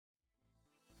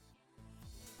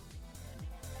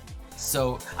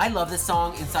So I love this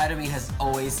song. Inside of Me has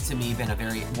always, to me, been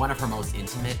one of her most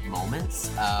intimate moments.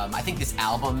 I think this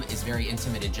album is very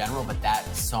intimate in general, but that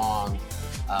song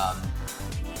um,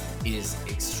 is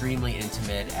extremely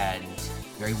intimate and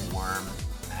very warm,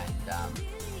 and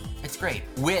it's great.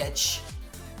 Which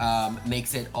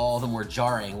makes it all the more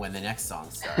jarring when the next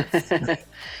song starts.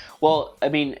 Well, I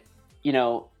mean,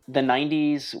 the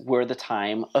 90s were the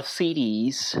time of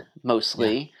CDs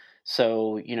mostly. Yeah.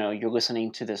 So, you're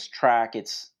listening to this track,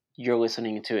 you're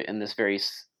listening to it in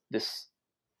this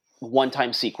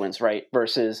one-time sequence, right?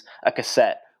 Versus a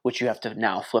cassette, which you have to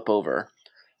now flip over,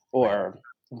 Right. or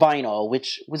vinyl,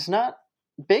 which was not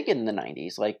big in the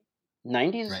 90s. Like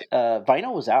 90s, Right.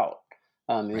 vinyl was out.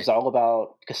 It was Right. all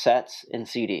about cassettes and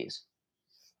CDs.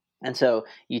 And so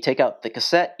you take out the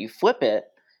cassette, you flip it,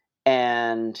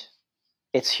 and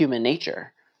it's Human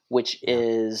Nature, which Yeah.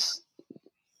 is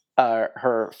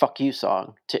her "fuck you"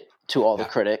 song to all the Yeah.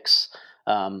 critics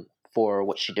for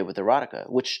what she did with Erotica,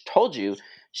 which told you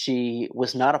she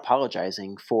was not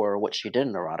apologizing for what she did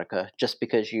in Erotica. Just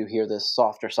because you hear this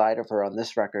softer side of her on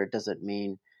this record doesn't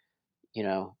mean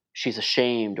she's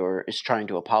ashamed or is trying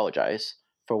to apologize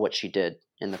for what she did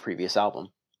in the previous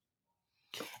album.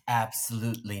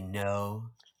 Absolutely no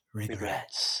regret.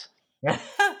 Regrets.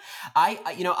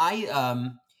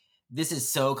 This is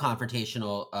so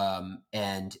confrontational,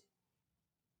 and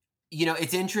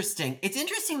it's interesting. It's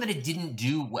interesting that it didn't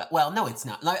do well. Well, no, it's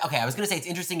not. Okay, I was going to say it's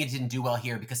interesting it didn't do well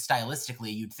here because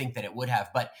stylistically, you'd think that it would have,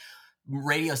 but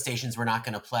radio stations were not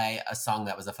going to play a song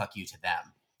that was a fuck you to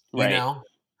them. Right.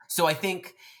 So I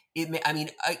think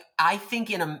I think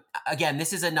again,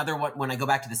 this is another one when I go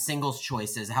back to the singles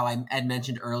choices, how I had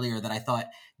mentioned earlier that I thought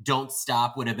Don't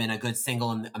Stop would have been a good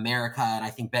single in America, and I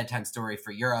think Bedtime Story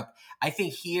for Europe. I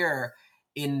think here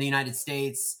in the United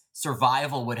States,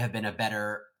 Survival would have been a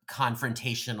better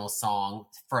confrontational song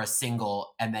for a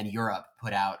single, and then Europe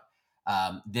put out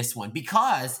this one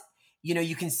because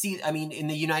you can see, in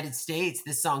the United States,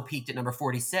 this song peaked at number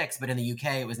 46, but in the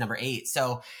UK, it was number 8.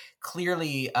 So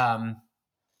clearly,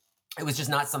 it was just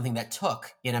not something that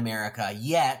took in America,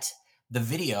 yet the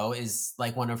video is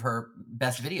like one of her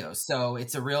best videos. So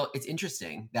it's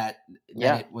interesting that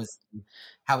it was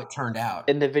how it turned out.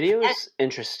 And the video is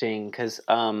interesting because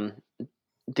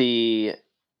it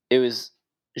was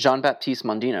Jean-Baptiste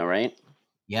Mondino, right?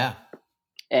 Yeah.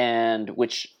 And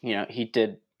which, he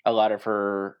did a lot of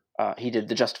her, he did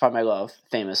the Justify My Love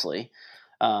famously.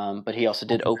 But he also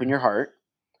did Open Your Heart.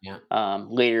 Yeah.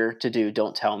 Later to do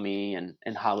Don't Tell Me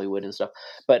and Hollywood and stuff.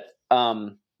 But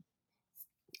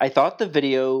I thought the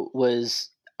video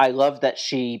I love that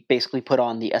she basically put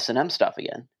on the S&M stuff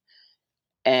again.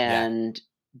 And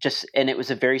and it was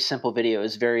a very simple video. It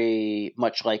was very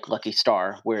much like Lucky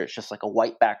Star, where it's just like a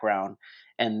white background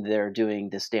and they're doing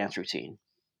this dance routine.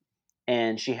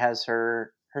 And she has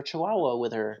her chihuahua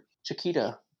with her,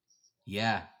 Chiquita.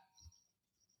 Yeah.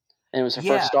 And it was her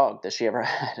first dog that she ever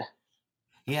had.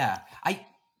 Yeah.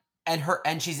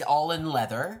 And she's all in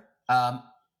leather.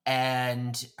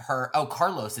 And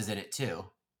Carlos is in it too.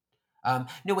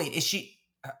 No, wait, is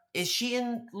she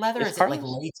in leather? Is it like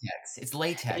latex? It's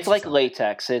latex. It's like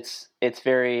latex. It's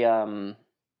very to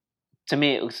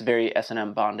me it looks very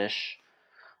S&M Bondish.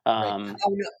 Right.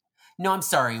 No, I'm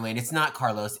sorry, Wayne. It's not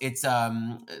Carlos. It's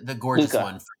the gorgeous Luca.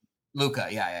 one. Luca.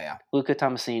 Yeah. Luca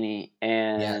Tomasini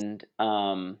and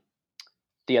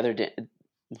the other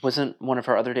wasn't one of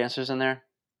her other dancers in there?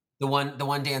 The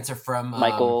one dancer from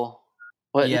Michael.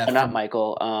 Not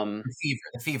Michael.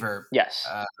 The Fever. Yes,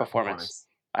 performance.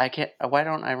 I can't. Why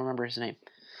don't I remember his name?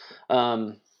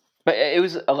 But it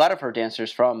was a lot of her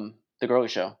dancers from The Girly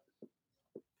Show.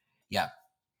 Yeah.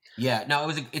 No,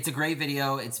 it's a great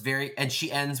video. It's and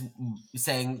she ends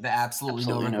saying the absolutely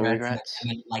no regrets.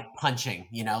 And then, like punching,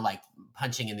 like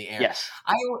punching in the air. Yes.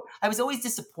 I was always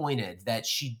disappointed that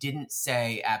she didn't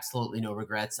say absolutely no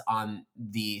regrets on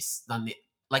the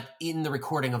like in the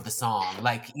recording of the song.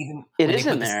 Like even it is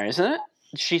in there, isn't it?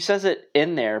 She says it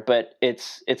in there, but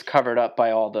it's covered up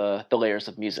by all the layers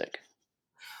of music.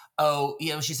 Oh,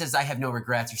 she says I have no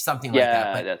regrets or something like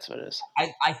that. But that's what it is.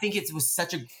 I think it was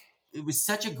such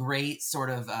a great sort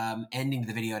of ending to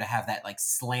the video to have that like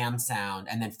slam sound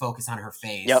and then focus on her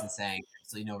face and saying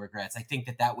absolutely no regrets. I think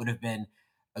that would have been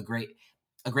a great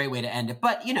way to end it.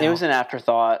 But it was an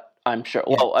afterthought, I'm sure.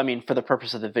 Yeah. Well, for the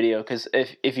purpose of the video, because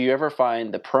if you ever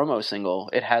find the promo single,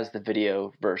 it has the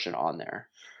video version on there.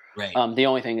 Right. The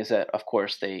only thing is that, of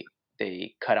course, they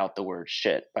cut out the word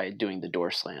shit by doing the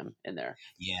door slam in there.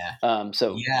 Yeah.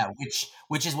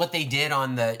 Which is what they did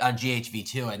on GHV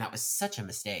too, and that was such a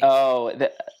mistake. Oh,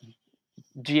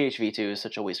 GHV2 is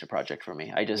such a wasted project for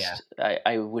me. Yeah.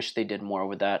 I wish they did more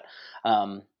with that.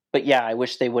 But yeah, I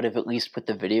wish they would have at least put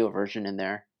the video version in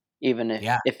there. Even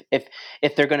Yeah.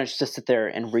 if they're going to just sit there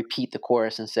and repeat the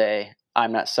chorus and say,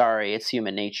 "I'm not sorry, it's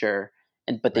human nature,"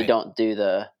 but they Right. don't do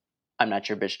the "I'm not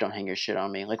your bitch, don't hang your shit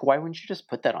on me." Like, why wouldn't you just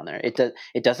put that on there?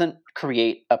 It doesn't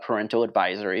create a parental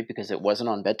advisory because it wasn't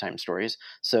on Bedtime Stories.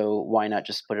 So why not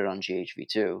just put it on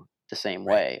GHV2 the same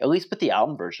Right. way? At least put the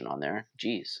album version on there.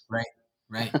 Jeez. Right.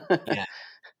 Right. Yeah.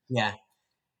 Yeah.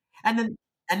 And then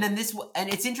and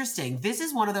it's interesting. This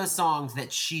is one of those songs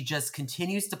that she just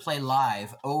continues to play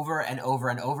live over and over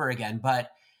and over again,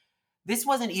 but this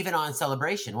wasn't even on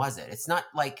Celebration, was it? It's not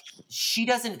like she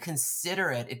doesn't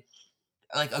consider it,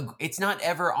 like it's not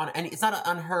ever on, and it's not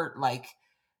on her like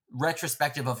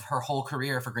retrospective of her whole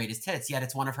career for greatest hits, yet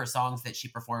it's one of her songs that she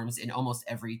performs in almost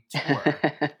every tour,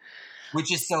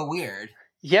 which is so weird.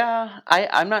 Yeah,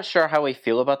 I'm not sure how I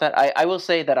feel about that. I will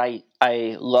say that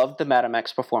I love the Madame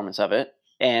X performance of it,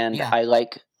 and Yeah. I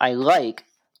like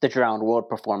the Drowned World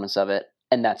performance of it,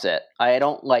 and that's it. I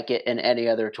don't like it in any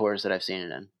other tours that I've seen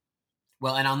it in.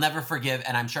 Well, and I'll never forgive,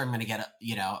 and I'm sure I'm going to get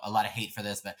a lot of hate for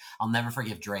this, but I'll never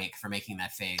forgive Drake for making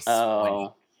that face when he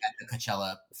Oh, at the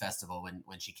Coachella festival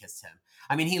when she kissed him.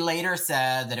 I mean, he later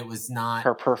said that it was not.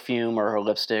 her perfume or her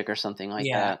lipstick or something like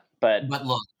Yeah, that. But but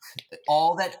look,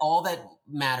 all that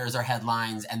matters are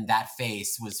headlines, and that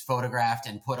face was photographed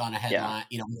and put on a yeah, headline,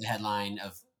 with the headline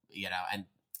of, and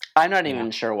I'm not you know,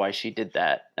 even sure why she did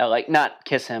that. Like, not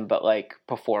kiss him, but like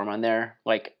perform on there.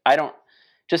 Like, I don't,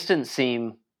 just didn't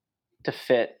seem to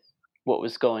fit what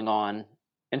was going on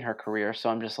in her career. So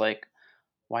I'm just like,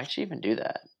 why'd she even do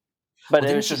that? But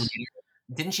well, it was just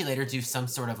didn't she later do some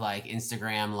sort of like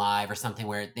Instagram live or something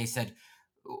where they said,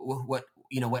 what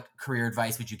career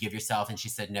advice would you give yourself? And she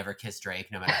said, never kiss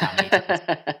Drake, no matter how many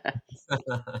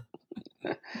times.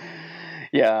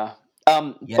 yeah.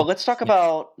 Yeah, But let's talk yeah,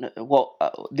 about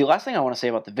the last thing I want to say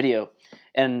about the video.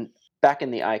 And back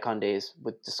in the Icon days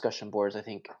with discussion boards, I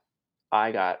think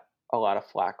I got a lot of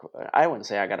flack. I wouldn't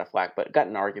say I got a flack, but got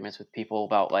in arguments with people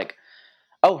about like,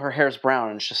 oh, her hair's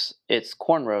brown and it's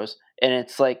cornrows. And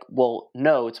it's like, well,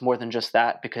 no, it's more than just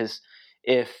that, because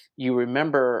if you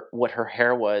remember what her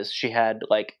hair was, she had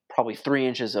like probably 3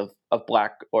 inches of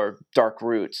black or dark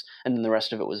roots, and then the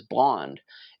rest of it was blonde.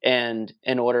 And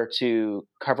in order to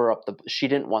cover up she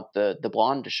didn't want the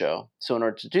blonde to show. So in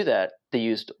order to do that, they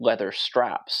used leather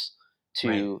straps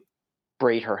right. to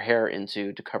braid her hair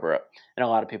into to cover up. And a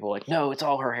lot of people were like, no, it's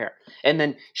all her hair. And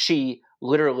then she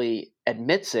literally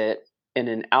admits it in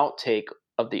an outtake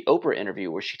of the Oprah interview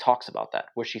where she talks about that,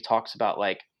 where she talks about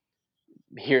like,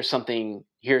 here's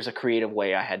a creative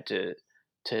way I had to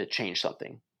change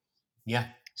something. Yeah.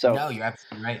 So, No, you're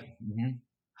absolutely right.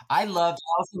 I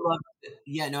also loved,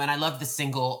 yeah, no, and I loved the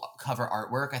single cover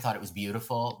artwork. I thought it was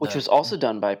beautiful. which was also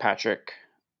done by Patrick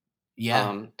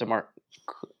Yeah, DeMarc.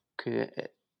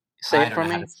 Say I it don't for know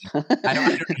how to me. say. I don't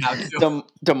know how to.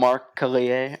 DeMarc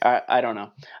Collier. I don't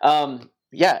know.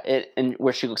 Yeah, and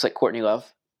where she looks like Courtney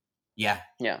Love. Yeah,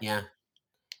 Yeah. yeah.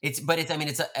 But it's, I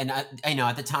mean, and I know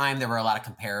at the time there were a lot of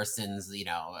comparisons.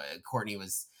 Courtney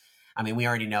was, I mean, we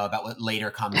already know about what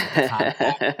later comes with the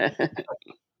compact,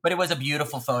 but it was a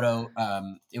beautiful photo.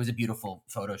 It was a beautiful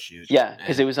photo shoot, Yeah,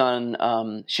 because and it was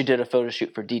on. She did a photo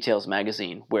shoot for Details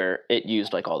magazine where it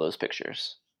used like all those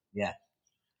pictures. yeah.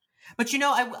 But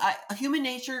human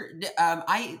nature.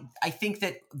 I think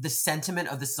that the sentiment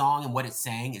of the song and what it's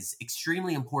saying is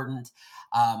extremely important.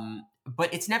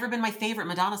 But it's never been my favorite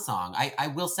Madonna song. I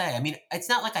will say. I mean, it's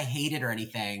not like I hate it or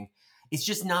anything. It's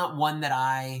just not one that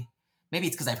I. Maybe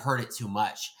it's because I've heard it too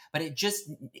much. But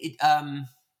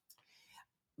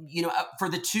for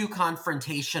the two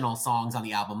confrontational songs on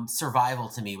the album, Survival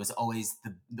to me was always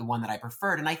the one that I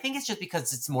preferred, and I think it's just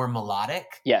because it's more melodic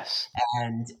Yes.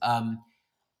 and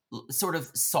sort of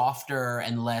softer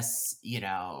and less,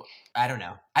 I don't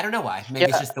know. I don't know why. Maybe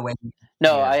it's Yeah. just the way.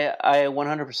 No, Yeah. I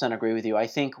 100% agree with you. I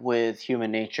think with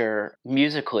Human Nature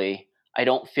musically, I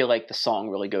don't feel like the song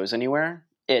really goes anywhere.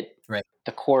 Right.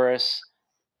 The chorus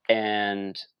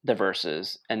and the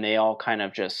verses, and they all kind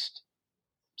of just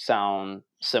sound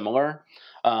similar.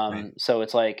 Right. So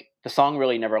it's like the song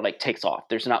really never like takes off.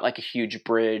 There's not like a huge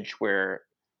bridge where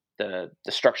the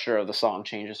structure of the song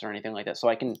changes or anything like that. So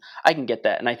I can get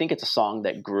that, and I think it's a song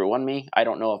that grew on me. I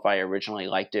don't know if I originally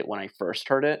liked it when I first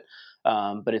heard it,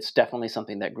 but it's definitely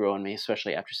something that grew on me,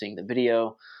 especially after seeing the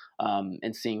video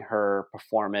and seeing her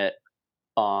perform it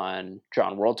on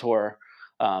Drowned World Tour.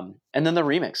 And then the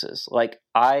remixes. Like,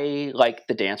 I like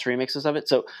the dance remixes of it.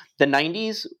 So the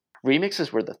 90s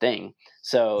remixes were the thing.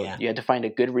 So Yeah. you had to find a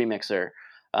good remixer.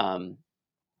 And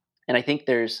I think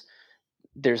there's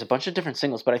there's a bunch of different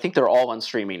singles, but I think they're all on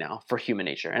streaming now for Human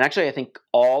Nature. And actually, I think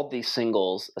all these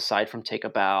singles, aside from Take a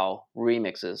Bow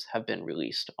remixes, have been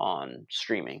released on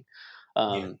streaming.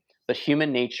 Yeah. But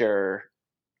Human Nature,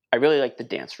 I really like the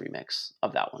dance remix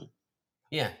of that one.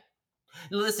 Yeah.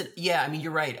 Listen, yeah, I mean,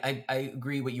 you're right. I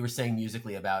agree what you were saying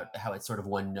musically about how it's sort of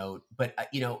one note, but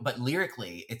but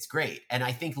lyrically, it's great. And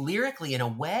I think lyrically, in a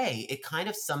way, it kind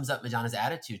of sums up Madonna's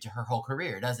attitude to her whole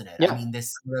career, doesn't it? I Yeah, mean,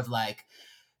 this sort of like,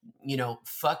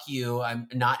 fuck you. I'm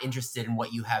not interested in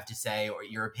what you have to say or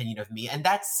your opinion of me. And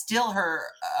that's still her.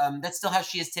 That's still how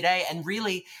she is today. And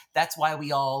really, that's why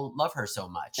we all love her so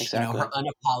much. Her exactly.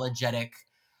 unapologetic,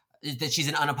 that she's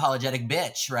an unapologetic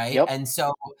bitch, right? Yep. And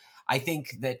so I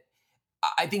think that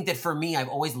for me, I've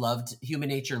always loved Human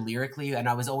Nature lyrically, and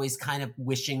I was always kind of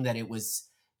wishing that it was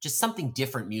just something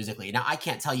different musically. Now, I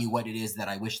can't tell you what it is that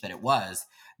I wish that it was,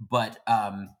 but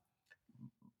I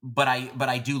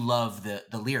do love the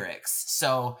lyrics.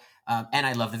 So and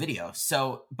I love the video.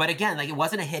 So, but again, like it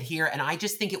wasn't a hit here, and I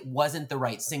just think it wasn't the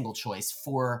right single choice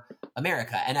for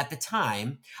America. And at the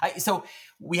time, so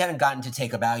we haven't gotten to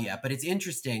Take a Bow yet, but it's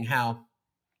interesting how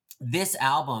this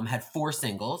album had 4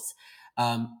 singles,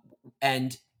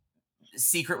 and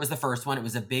Secret was the first one. It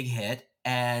was a big hit.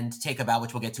 And Take a Bow,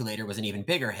 which we'll get to later, was an even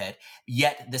bigger hit.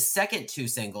 Yet the second 2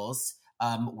 singles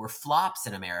were flops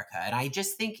in America. And I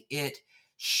just think it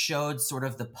showed sort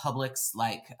of the public's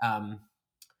like,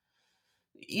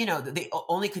 they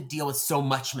only could deal with so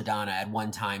much Madonna at one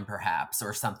time, perhaps,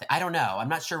 or something. I don't know. I'm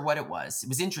not sure what it was. It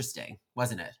was interesting,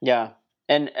 wasn't it? Yeah,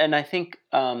 and I think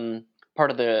part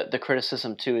of the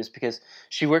criticism too is because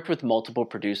she worked with multiple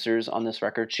producers on this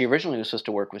record. She originally was supposed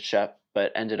to work with Shep,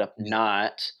 but ended up Yeah.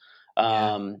 not,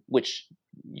 Yeah. which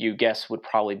you guess would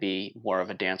probably be more of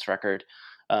a dance record.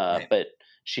 Right. But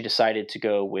she decided to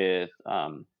go with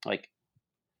like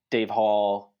Dave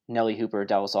Hall, Nelly Hooper,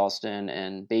 Dallas Austin,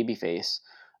 and Babyface.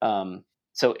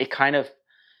 So it kind of,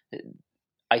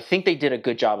 I think they did a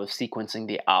good job of sequencing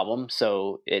the album,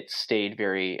 so it stayed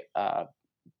very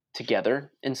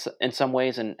together in some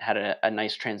ways and had a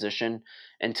nice transition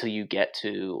until you get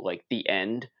to like the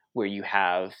end where you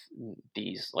have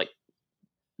these like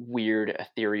weird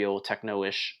ethereal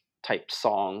techno-ish type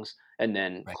songs and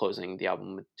then Right. closing the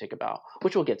album with Take a Bow,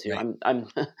 which we'll get to. Right. I'm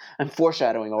I'm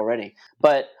foreshadowing already,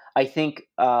 but I think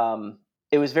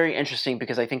it was very interesting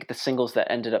because I think the singles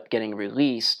that ended up getting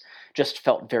released just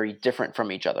felt very different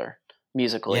from each other Yeah.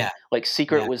 musically. Like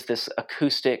Secret Yeah. was this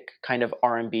acoustic kind of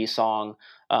R&B song.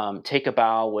 Take a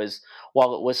Bow was,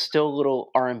 while it was still a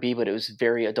little R&B, but it was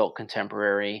very adult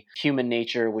contemporary. Human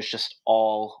Nature was just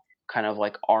all kind of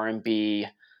like R&B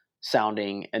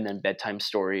sounding, and then Bedtime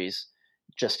Stories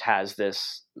just has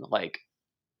this like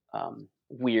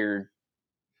weird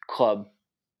club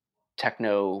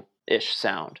techno ish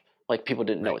sound. Like people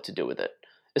didn't know Right. what to do with it,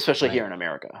 especially here Right. in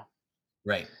America,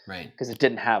 Right. Right. because it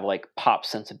didn't have like pop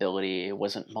sensibility. It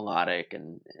wasn't melodic,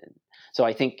 and so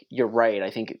I think you're right.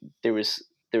 I think there was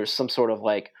some sort of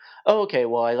like, oh, okay,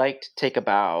 well, I liked Take a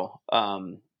Bow.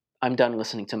 I'm done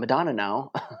listening to Madonna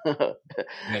now.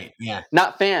 Right. Yeah.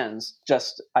 Not fans,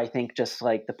 just I think just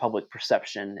like the public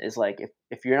perception is like,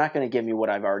 if you're not going to give me what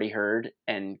I've already heard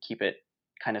and keep it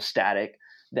kind of static,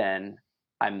 then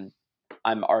I'm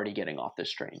I'm already getting off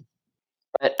this train.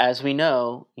 But as we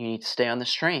know, you need to stay on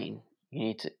this train. You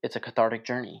need to. It's a cathartic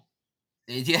journey.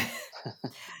 Yeah.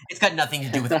 It's got nothing to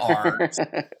do with art.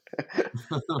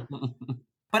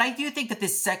 But I do think that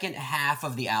this second half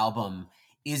of the album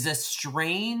is a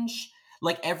strange,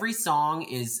 like every song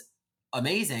is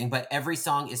amazing, but every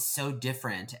song is so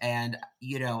different and,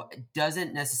 it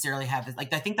doesn't necessarily have this,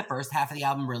 like, I think the first half of the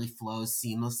album really flows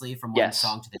seamlessly from one Yes.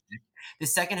 song to the next. The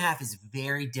second half is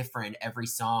very different every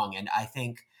song. And I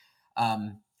think,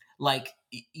 like,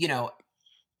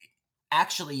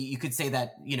 actually you could say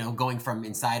that, going from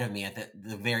Inside of Me at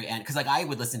the very end, because like I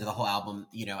would listen to the whole album,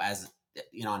 as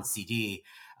on CD.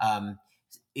 um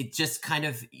it just kind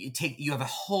of, you have a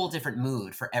whole different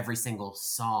mood for every single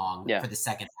song Yeah. for the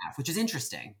second half, which is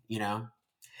interesting.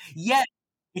 Yet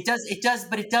it does,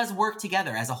 but it does work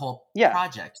together as a whole Yeah.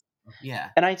 project.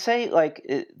 Yeah. And I'd say like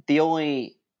the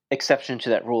only exception to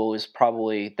that rule is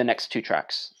probably the next two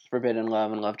tracks, Forbidden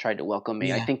Love and Love Tried to Welcome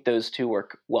Me. I Yeah. think those two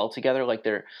work well together. Like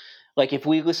they're like if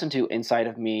we listen to Inside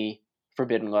of Me,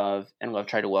 Forbidden Love, and Love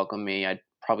Tried to Welcome Me, I'd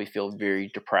probably feel very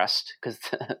depressed because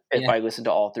if Yeah. I listen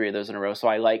to all three of those in a row. So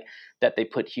I like that they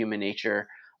put Human Nature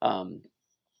um,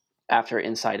 after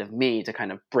Inside of Me to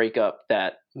kind of break up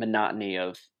that monotony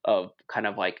of kind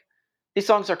of like these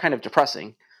songs are kind of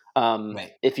depressing.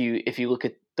 Right. If you look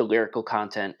at the lyrical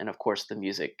content, and of course the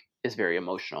music is very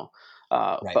emotional.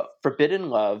 Right. But Forbidden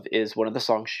Love is one of the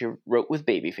songs she wrote with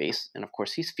Babyface, and of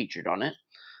course he's featured on it.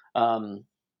 Um,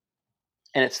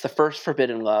 and it's the first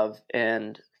Forbidden Love,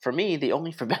 and for me, the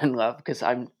only Forbidden Love, because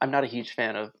I'm not a huge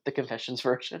fan of the Confessions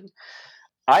version.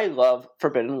 I love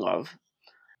Forbidden Love.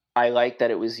 I like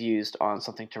that it was used on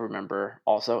Something to Remember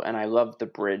also, and I love the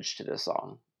bridge to this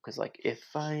song because like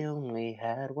if I only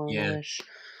had one Yeah. wish,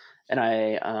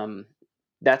 and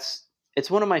that's it's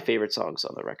one of my favorite songs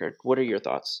on the record. What are your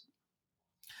thoughts?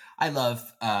 I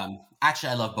love, actually,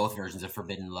 I love both versions of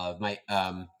Forbidden Love.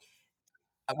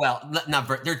 Well,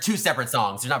 not they're two separate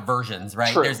songs. They're not versions,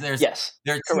 right? True. Yes.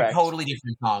 They're two Correct. totally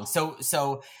different songs.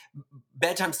 So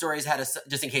Bedtime Stories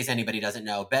just in case anybody doesn't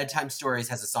know, Bedtime Stories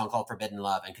has a song called Forbidden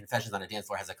Love, and Confessions on a Dance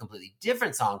Floor has a completely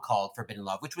different song called Forbidden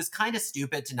Love, which was kind of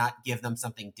stupid to not give them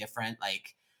something different.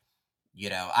 Like,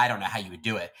 I don't know how you would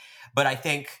do it, but I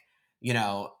think,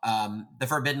 the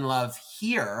Forbidden Love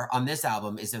here on this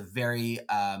album is a very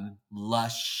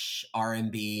lush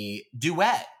R&B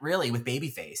duet, really, with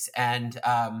Babyface, and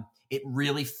it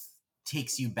really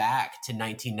takes you back to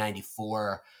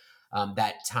 1994,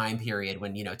 that time period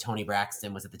when Tony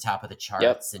Braxton was at the top of the Yep.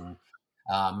 charts, and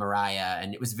Mariah,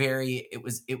 and it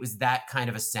was that kind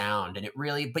of a sound, and it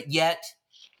really, but yet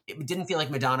it didn't feel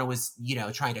like Madonna was,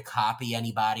 trying to copy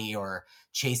anybody or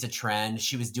chase a trend.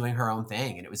 She was doing her own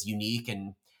thing, and it was unique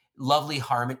and lovely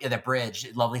harmony. The bridge,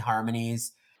 lovely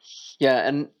harmonies. Yeah,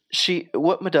 and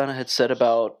what Madonna had said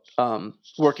about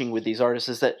working with these artists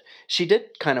is that she did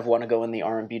kind of want to go in the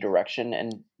R&B direction,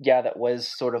 and yeah, that was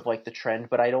sort of like the trend.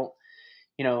 But I don't,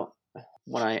 you know,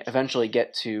 when I eventually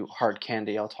get to Hard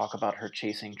Candy, I'll talk about her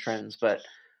chasing trends. But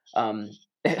um,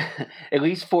 at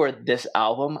least for this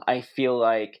album, I feel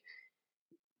like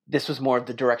this was more of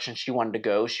the direction she wanted to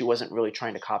go. She wasn't really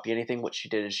trying to copy anything. What she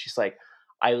did is she's like,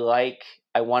 I like,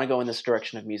 I want to go in this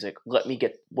direction of music. Let me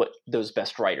get what those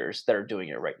best writers that are doing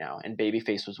it right now. And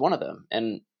Babyface was one of them.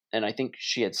 And I think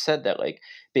she had said that like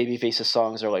Babyface's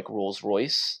songs are like Rolls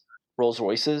Royces.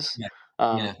 Yeah,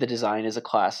 yeah, The design is a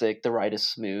classic, the ride is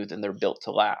smooth, and they're built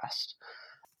to last.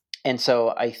 And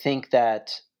so I think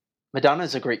that Madonna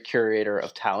is a great curator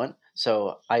of talent.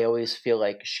 So I always feel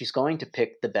like she's going to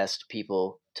pick the best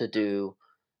people to do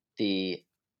the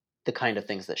the kind of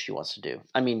things that she wants to do.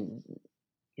 I mean,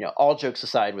 all jokes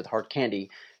aside, with Hard Candy,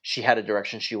 she had a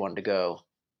direction she wanted to go.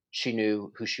 She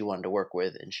knew who she wanted to work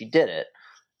with, and she did it.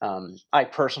 I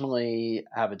personally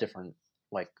have a different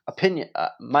opinion.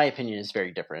 My opinion is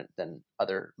very different than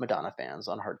other Madonna fans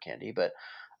on Hard Candy, but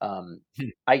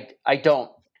I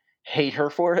don't hate her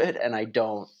for it, and I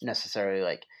don't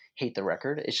necessarily hate the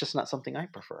record. It's just not something I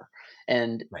prefer.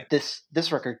 And right. this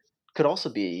record could also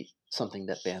be something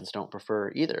that fans don't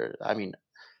prefer either. I mean,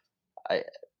 I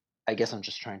I guess I'm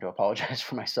just trying to apologize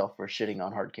for myself for shitting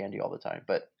on Hard Candy all the time,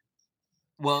 but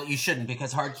Well, you shouldn't,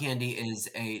 because Hard Candy is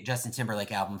a Justin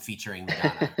Timberlake album featuring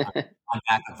Madonna on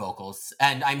backup vocals,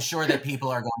 and I'm sure that people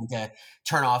are going to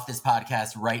turn off this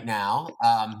podcast right now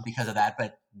because of that.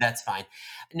 But that's fine.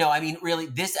 No, I mean, really,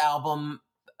 this album,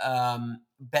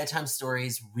 Bedtime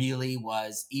Stories, really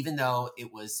was, even though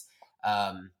it was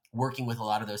working with a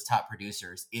lot of those top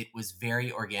producers, it was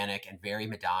very organic and very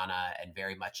Madonna and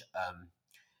very much,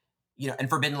 and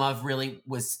Forbidden Love really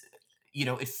was,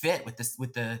 it fit with this,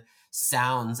 with the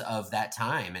sounds of that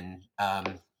time. And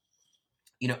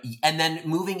and then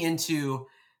moving into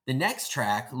the next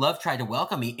track, Love Tried to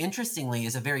Welcome Me, interestingly,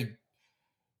 is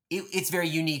it's very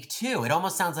unique too. It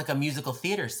almost sounds like a musical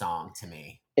theater song to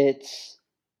me. it's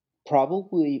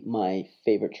probably my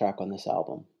favorite track on this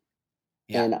album.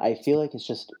 Yeah. And I feel like it's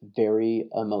just very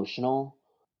emotional.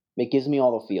 It gives me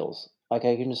all the feels. Like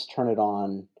I can just turn it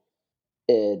on.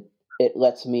 It it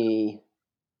lets me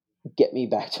get me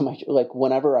back to my like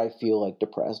whenever I feel like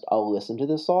depressed, I'll listen to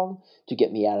this song to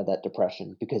get me out of that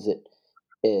depression because it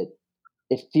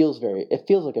it feels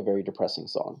like a very depressing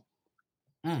song.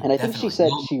 And I think she Definitely.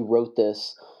 said she wrote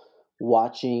this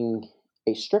watching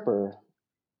a stripper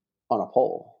on a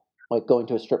pole, like going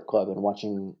to a strip club and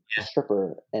watching a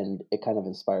stripper, and it kind of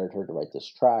inspired her to write this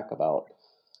track about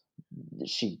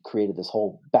she created this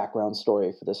whole background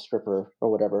story for this stripper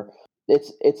or whatever.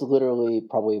 It's literally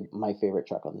probably my favorite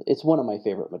track on. It's one of my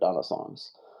favorite Madonna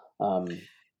songs, um,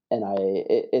 and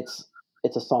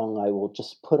it's a song I will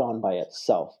just put on by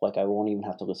itself. Like I won't even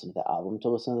have to listen to the album to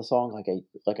listen to the song,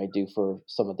 like I do for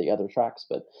some of the other tracks.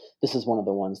 But this is one of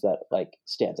the ones that like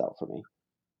stands out for me.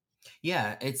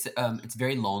 Yeah, it's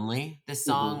very lonely, this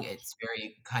song. Hmm. It's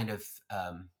very kind of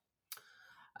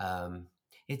um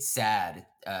It's sad,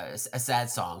 a sad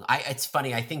song. It's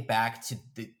funny, I think back to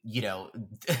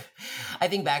I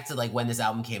think back to, like, when this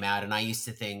album came out, and I used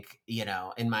to think,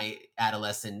 in my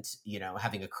adolescent,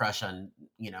 having a crush on,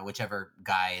 whichever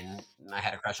guy and I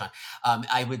had a crush on,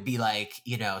 I would be, like,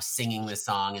 singing this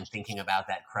song and thinking about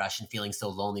that crush and feeling so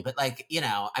lonely, but, like,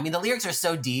 I mean, the lyrics are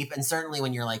so deep, and certainly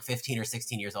when you're, like, 15 or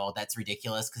 16 years old, that's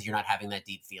ridiculous because 'cause you're not having that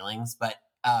deep feelings, but,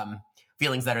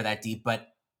 feelings that are that deep, but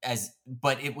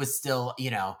it was still,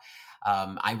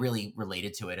 I really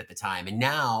related to it at the time. And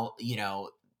now,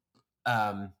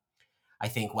 um, I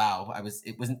think, wow,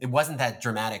 it wasn't that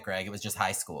dramatic, Greg. It was just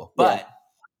high school. Yeah,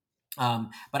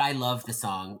 But I love the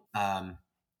song.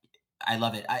 I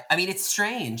love it. I mean, it's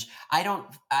strange.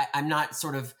 I'm not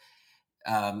sort of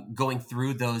going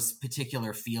through those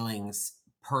particular feelings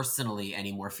personally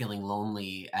anymore, feeling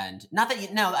lonely. And not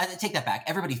that no, I take that back.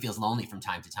 Everybody feels lonely from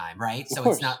time to time, right? of So it's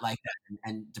course. not like that.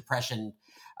 And depression,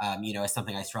 is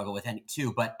something I struggle with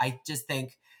too. But I just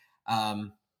think,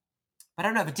 but I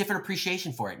don't know, I have a different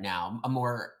appreciation for it now, a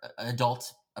more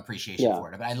adult appreciation Yeah,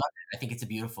 for it. But I love it. I think it's a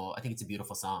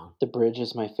beautiful song. the bridge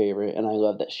is my favorite, and I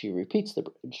love that she repeats the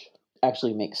bridge.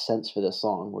 Actually makes sense for this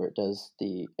song where it does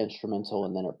the instrumental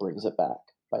and then it brings it back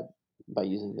by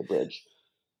using the bridge.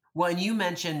 Well, and you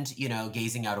mentioned,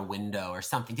 gazing out a window or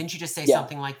something. Didn't you just say Yeah,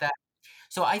 something like that?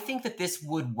 So I think that this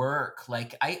would work.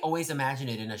 Like I always imagine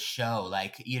it in a show,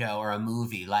 like, or a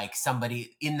movie, like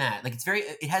somebody in that, like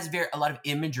it has a lot of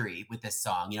imagery with this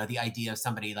song, the idea of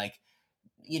somebody like,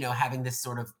 having this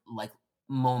sort of like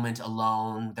moment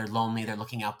alone. They're lonely. They're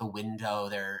looking out the window.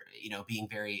 They're, being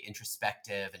very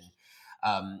introspective.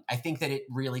 And I think that it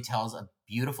really tells a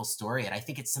beautiful story. And I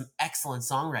think it's some excellent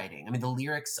songwriting. I mean, the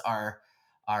lyrics are,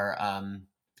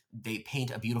 they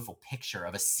paint a beautiful picture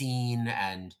of a scene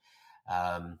and,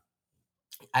 um,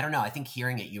 I don't know. I think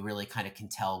hearing it, you really kind of can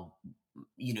tell,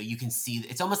 you can see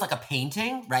it's almost like a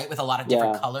painting, right? With a lot of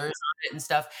different yeah, colors on it and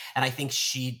stuff. And I think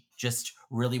she just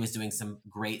really was doing some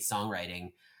great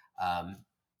songwriting um,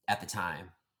 at the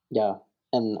time. yeah.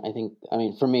 And I think, I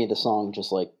mean, for me, the song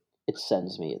just like it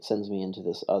sends me into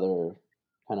this other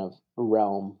kind of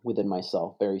realm within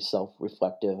myself, very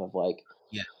self-reflective of like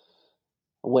Yeah.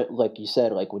 what, like you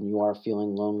said, like when you are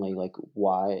feeling lonely, like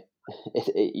why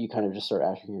you kind of just start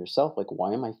asking yourself, like,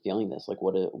 why am I feeling this? Like,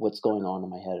 what's going on in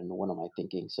my head, and what am I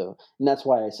thinking? So, and that's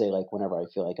why I say, like, whenever I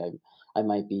feel like I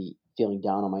might be feeling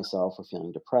down on myself or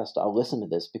feeling depressed, I'll listen to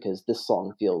this because this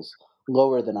song feels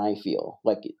lower than I feel.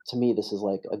 Like to me, this is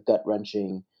like a gut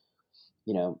wrenching,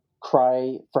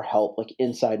 cry for help, like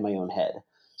inside my own head.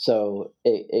 So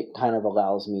it kind of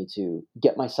allows me to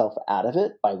get myself out of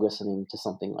it by listening to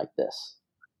something like this.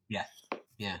 Yeah.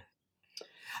 Yeah.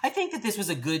 I think that this was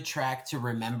a good track to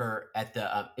remember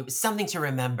it was something to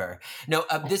remember. No,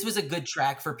 this was a good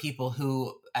track for people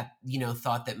who,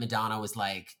 thought that Madonna was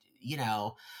like,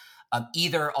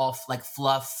 either all like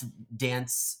fluff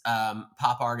dance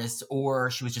pop artist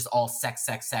or she was just all sex,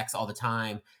 sex, sex all the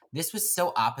time. This was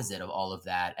so opposite of all of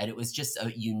that, and it was just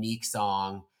a unique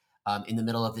song in the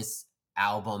middle of this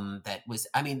album that was.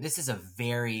 I mean, this is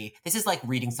like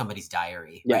reading somebody's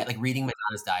diary, Yeah, right? Like reading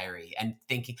Madonna's diary and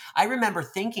thinking. I remember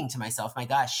thinking to myself, "My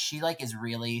gosh, she like is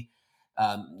really."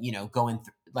 Going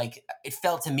through like it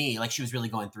felt to me like she was really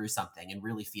going through something and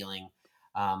really feeling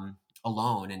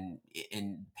alone and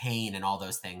in pain and all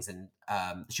those things. And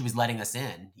she was letting us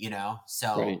in,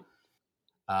 So right.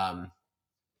 um,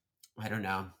 I don't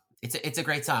know. It's a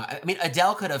great song. I mean,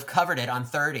 Adele could have covered it on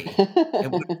 30.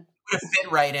 It would have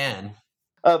fit right in.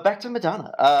 Back to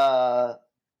Madonna.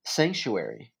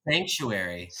 Sanctuary.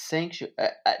 Sanctuary. Sanctuary.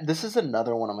 This is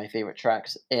another one of my favorite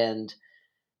tracks, and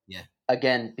Yeah.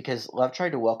 again, because Love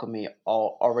Tried to Welcome Me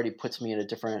already puts me in a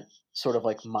different sort of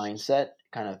like mindset,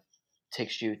 kind of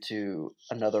takes you to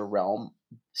another realm.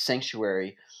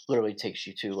 Sanctuary literally takes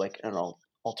you to like an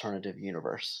alternative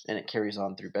universe, and it carries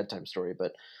on through Bedtime Story.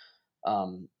 But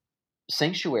um,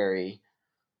 Sanctuary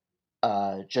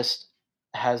just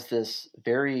has this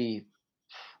very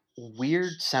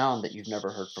weird sound that you've never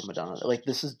heard from Madonna. Like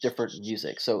this is different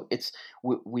music. So it's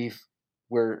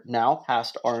we're now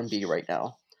past R&B right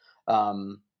now.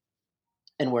 Um,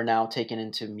 and we're now taken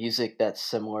into music that's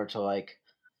similar to like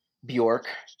Bjork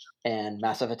and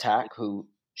Massive Attack, who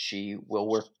she will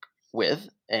work with,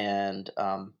 and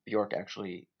Bjork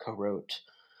actually co-wrote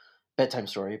Bedtime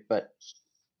Story, but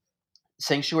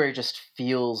Sanctuary just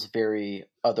feels very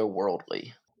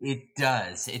otherworldly. It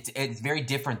does. It's very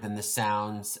different than the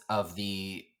sounds of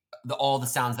the all the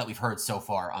sounds that we've heard so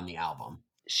far on the album.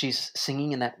 She's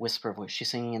singing in that whisper voice. She's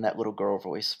singing in that little girl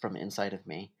voice from inside of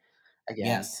me again,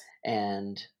 Yes.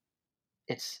 and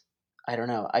it's I don't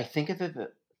know. I think of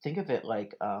it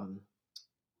like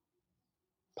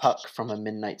Puck from A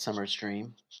Midnight Summer's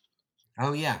Dream,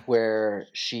 Oh yeah. where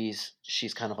she's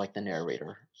kind of like the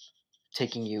narrator,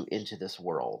 taking you into this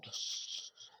world.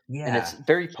 And it's Yeah.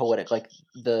 very poetic. Like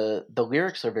the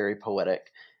lyrics are very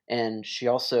poetic, and she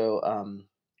also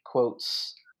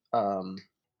quotes. Um,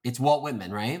 It's Walt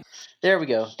Whitman, right? there we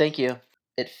go. Thank you.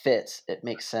 It fits. It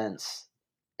makes sense,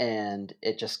 and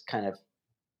it just kind of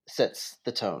sets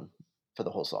the tone for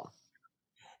the whole song.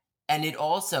 And it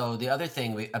also, the other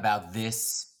thing about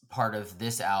this part of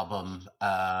this album,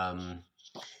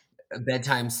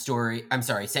 Bedtime Story, I'm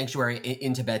sorry, Sanctuary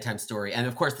into Bedtime Story. And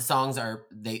of course the songs are,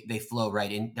 they flow right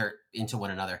in there into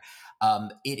one another.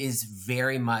 It is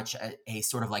very much a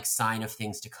sort of like sign of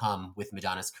things to come with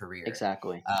Madonna's career.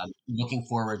 Exactly. Looking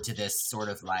forward to this sort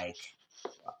of like,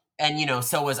 and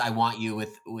so was I Want You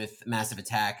with Massive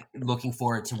Attack, looking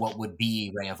forward to what would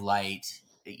be Ray of Light,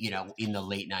 in the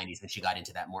late 90s when she got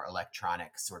into that more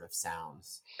electronic sort of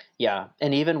sounds. Yeah,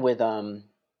 and even with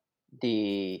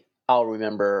the I'll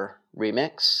Remember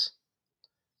remix,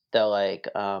 the like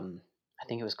I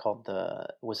think it was called the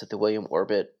William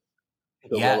Orbit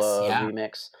Yes, Gorilla yeah,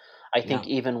 remix. I think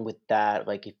yeah, even with that,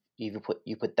 like if you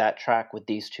put that track with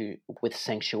these two, with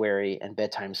Sanctuary and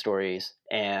Bedtime Stories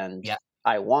and yeah,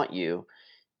 I Want You,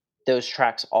 those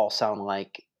tracks all sound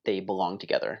like they belong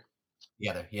together.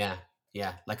 together, yeah,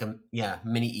 yeah, like a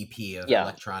mini EP of Yeah.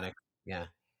 electronic, yeah,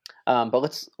 But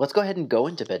let's go ahead and go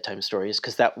into Bedtime Stories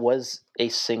because that was a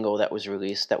single that was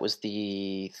released. That was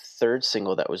the third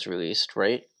single that was released,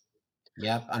 right?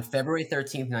 yep, on February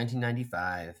 13th,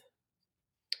 1995.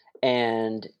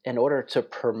 And in order to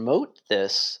promote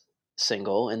this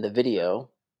single in the video,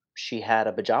 she had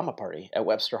a pajama party at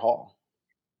Webster Hall.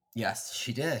 Yes,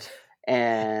 she did.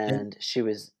 And And she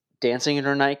was dancing in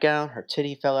her nightgown, her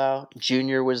titty fell out.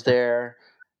 Junior was there,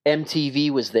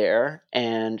 MTV was there,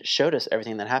 and showed us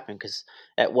everything that happened. Because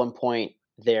at one point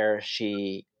there,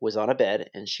 she was on a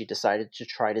bed and she decided to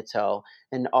try to tell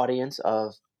an audience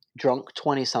of drunk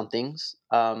 20 somethings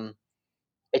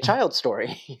a child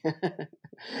story,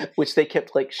 which they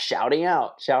kept like shouting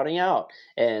out.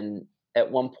 And at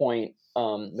one point,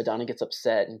 Madonna gets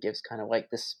upset and gives kind of like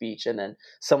this speech, and then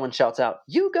someone shouts out,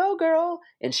 "You go, girl!"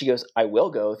 And she goes, "I will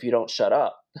go if you don't shut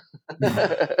up."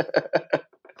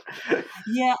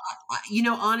 yeah,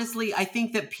 honestly, I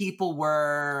think that people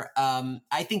were,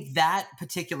 I think that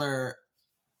particular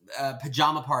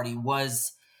pajama party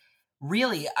was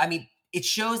really, I mean, it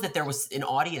shows that there was an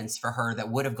audience for her that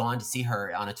would have gone to see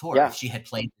her on a tour if Yeah, she had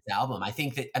played this album. I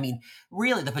think that, I mean,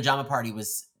 really, the pajama party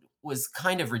was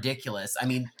kind of ridiculous. I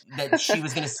mean, that she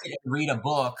was going to sit and read a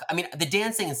book. I mean, the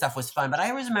dancing and stuff was fun, but I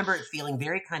always remember it feeling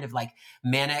very kind of like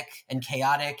manic and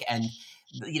chaotic. And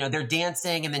they're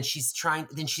dancing, and then she's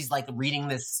like reading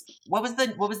this. What was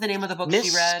the name of the book Miss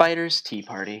she read? Spider's Tea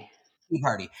Party. Tea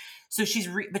Party. So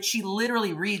but she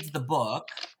literally reads the book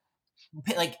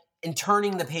like and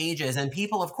turning the pages, and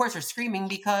people of course are screaming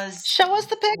because Show us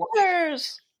the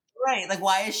pictures. right, like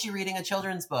why is she reading a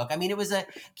children's book? I mean, it was a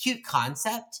cute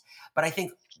concept, but I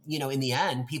think in the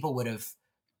end people would have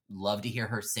loved to hear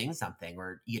her sing something,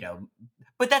 or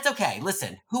but that's okay.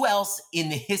 Listen, who else in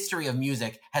the history of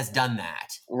music has done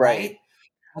that, Right. right?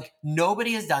 Like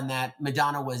nobody has done that.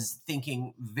 Madonna was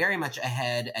thinking very much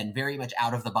ahead and very much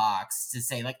out of the box to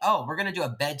say like, "Oh, we're going to do a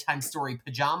bedtime story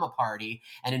pajama party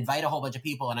and invite a whole bunch of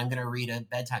people and I'm going to read a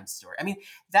bedtime story." I mean,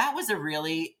 that was a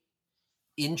really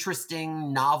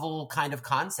interesting, novel kind of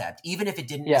concept. Even if it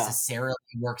didn't Yeah. necessarily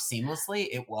work seamlessly,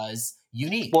 it was Well,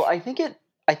 unique. I think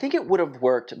it would have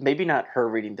worked. Maybe not her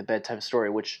reading the bedtime story,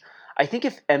 which I think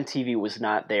if MTV was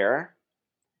not there,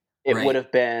 it would Right.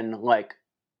 have been like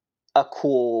a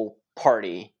cool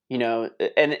party,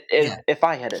 and Yeah. if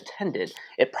I had attended,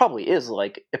 it probably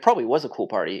was a cool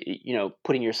party,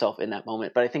 putting yourself in that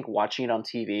moment. But I think watching it on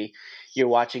TV, you're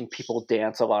watching people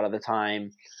dance a lot of the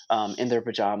time in their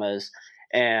pajamas,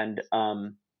 and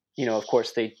of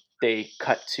course they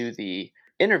cut to the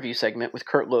interview segment with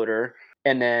Kurt Loder,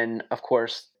 and then of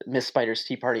course Miss Spider's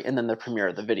Tea Party, and then the premiere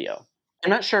of the video. I'm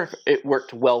not sure if it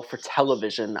worked well for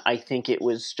television. I think it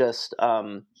was just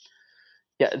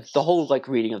yeah, the whole like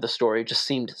reading of the story just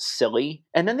seemed silly.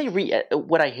 And then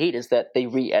what I hate is that they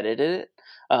re-edited it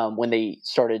when they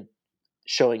started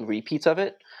showing repeats of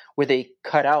it, where they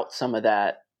cut out some of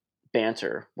that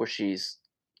banter where she's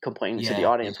complaining to the Yeah. Yeah.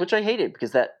 audience, which I hated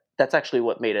because that's actually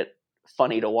what made it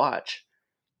funny to watch.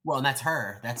 Well, and that's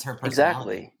her. That's her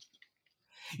personality.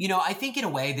 Exactly. I think in a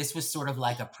way this was sort of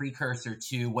like a precursor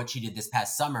to what she did this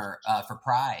past summer for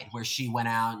Pride, where she went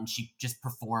out and she just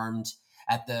performed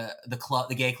at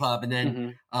the gay club, and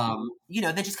then Hmm.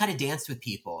 then just kind of danced with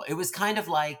people. It was kind of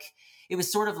like it was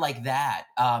sort of like that,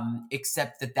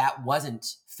 except that that wasn't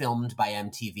filmed by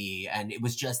MTV, and it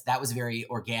was just that was very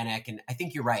organic. And I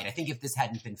think you're right. I think if this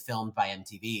hadn't been filmed by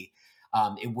MTV,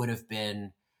 it would have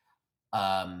been,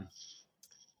 um,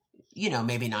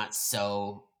 maybe not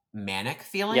so manic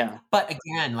feeling. Yeah. But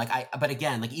again,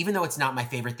 like even though it's not my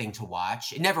favorite thing to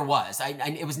watch, it never was.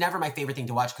 It was never my favorite thing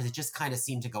to watch because it just kind of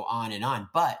seemed to go on and on.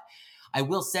 But I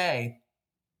will say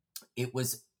it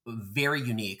was very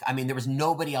unique. I mean, there was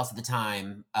nobody else at the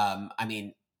time.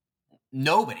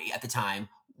 Nobody at the time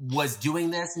was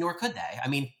doing this, nor could they. I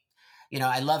mean,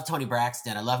 I love Tony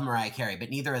Braxton, I love Mariah Carey, but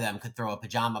neither of them could throw a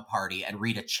pajama party and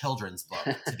read a children's book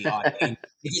to the audience. I mean,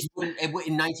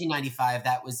 in 1995,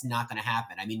 that was not going to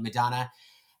happen. I mean, Madonna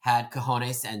had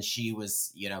cojones, and she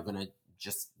was, going to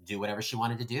just do whatever she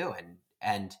wanted to do,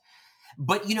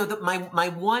 but my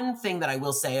one thing that I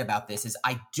will say about this is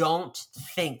I don't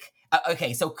think.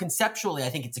 Okay, so conceptually, I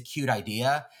think it's a cute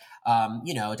idea.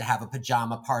 To have a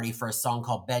pajama party for a song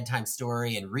called Bedtime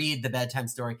Story and read the bedtime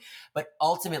story, but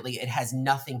ultimately, it has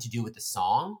nothing to do with the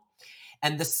song.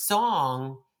 And the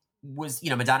song was,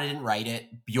 Madonna didn't write it;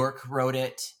 Bjork wrote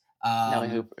it. Nelly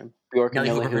Hooper, Bjork and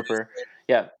Nelly Nelly Hooper produced Hooper. it.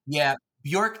 Yeah. Yeah,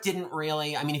 Bjork didn't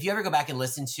really. I mean, if you ever go back and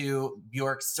listen to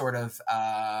Bjork's sort of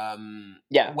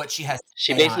Yeah. what she has to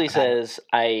She say on basically about it, says,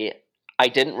 I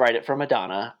didn't write it for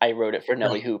Madonna. I wrote it for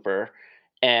Nelly right, Hooper,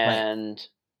 right. and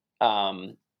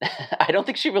I don't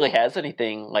think she really has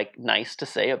anything like nice to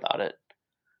say about it.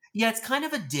 Yeah, it's kind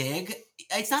of a dig.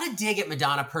 It's not a dig at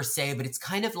Madonna per se, but it's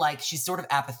kind of like she's sort of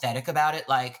apathetic about it.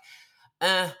 Like,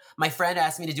 my friend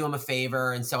asked me to do him a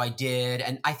favor, and so I did.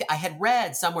 And I had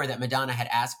read somewhere that Madonna had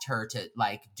asked her to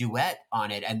like duet on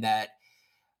it, and that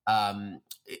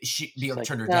She's Bjork like,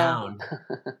 turned her no. down.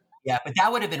 Yeah, but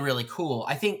that would have been really cool.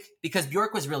 I think because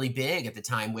Bjork was really big at the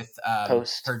time with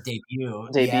Post her debut,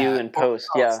 debut yeah, and or post,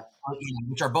 yeah, Post,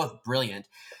 which are both brilliant.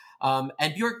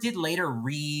 And Bjork did later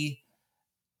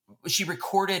she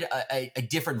recorded a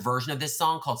different version of this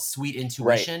song called "Sweet right.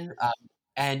 Intuition,"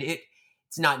 and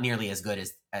it's not nearly as good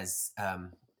as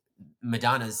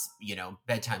Madonna's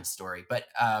bedtime story, but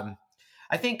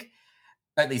I think,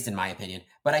 at least in my opinion.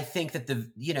 But I think that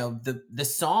the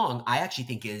song I actually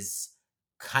think is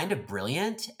kind of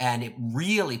brilliant, and it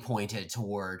really pointed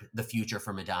toward the future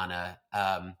for Madonna.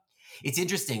 It's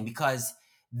interesting because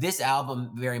this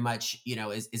album very much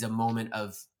is a moment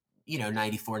of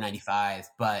 94, 95,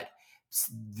 but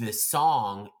the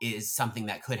song is something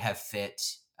that could have fit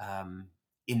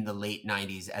in the late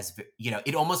 90s as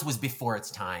it almost was before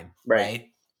its time, Right.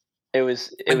 right? It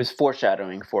was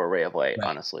foreshadowing for a ray of light, Right.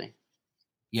 honestly.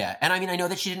 Yeah, and I mean, I know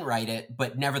that she didn't write it,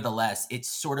 but nevertheless, it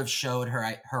sort of showed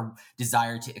her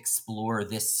desire to explore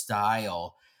this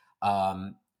style.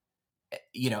 Um,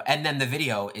 and then the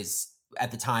video is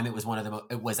at the time it was one of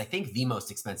it was I think the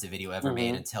most expensive video ever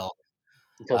made Hmm. Until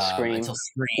until Scream,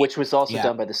 Scream. which was also Yeah,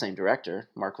 done by the same director,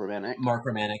 Mark Romanek. Mark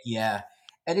Romanek. Yeah,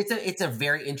 and it's a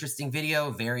very interesting video,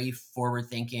 very forward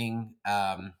thinking.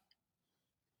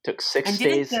 Took six And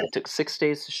didn't days. the It took 6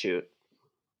 days to shoot.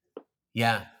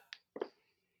 yeah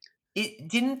It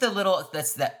didn't the little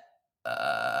that's that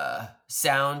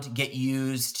sound get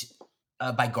used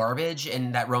by Garbage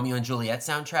in that Romeo and Juliet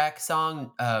soundtrack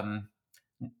song,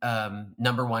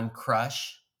 Number One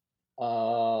Crush.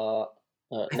 Uh, I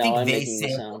now think I'm they making the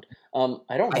sample. sound.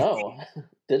 I don't I think know.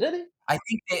 Did it? I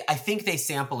think they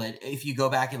sample it. If you go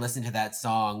back and listen to that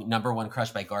song, Number One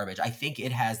Crush by Garbage, I think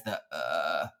it has the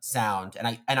sound,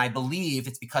 and I believe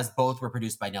it's because both were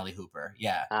produced by Nelly Hooper.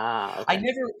 Yeah, Ah, I okay.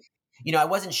 never. I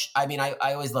wasn't. I mean, I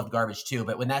always loved Garbage too,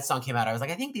 but when that song came out, I was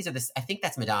like, I think these are this. I think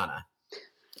that's Madonna.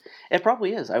 It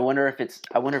probably is. I wonder if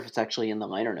it's actually in the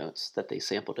liner notes that they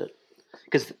sampled it.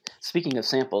 Because speaking of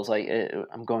samples,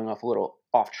 I'm going off a little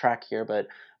off track here, but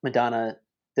Madonna.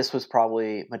 This was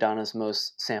probably Madonna's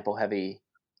most sample heavy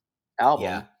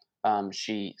Yeah, album.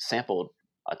 She sampled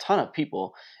a ton of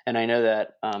people, and I know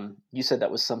that you said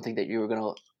that was something that you were going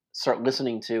to start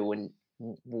listening to when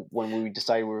we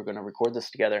decided we were going to record this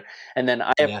together. And then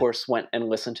I, of yeah, course, went and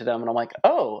listened to them, and I'm like,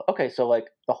 oh, okay, so like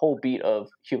the whole beat of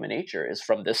Human Nature is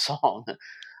from this song. So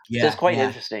it's yeah, quite yeah.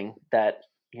 interesting that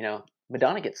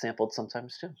Madonna gets sampled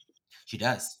sometimes too. She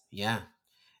does. Yeah,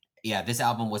 yeah. This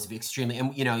album was extremely,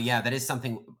 and yeah, that is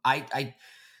something I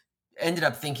ended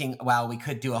up thinking. Wow, we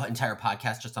could do an entire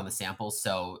podcast just on the samples.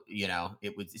 So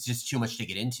it's just too much to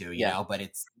get into. Yeah. But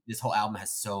this whole album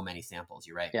has so many samples.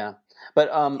 You're right. Yeah, but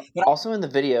But also in the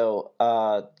video,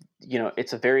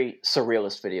 it's a very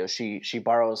surrealist video. She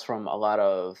borrows from a lot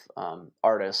of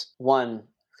artists. One,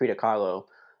 Frida Kahlo,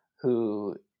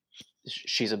 who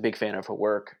she's a big fan of her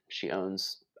work. She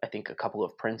owns, I think, a couple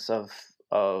of prints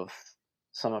of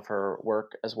some of her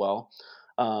work as well.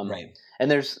 Um, Right. and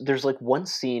there's like one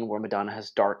scene where Madonna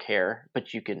has dark hair,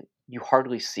 but you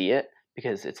hardly see it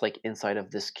because it's like inside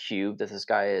of this cube that this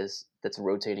guy is that's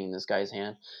rotating this guy's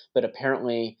hand. But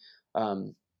apparently,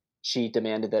 um, she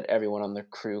demanded that everyone on the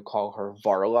crew call her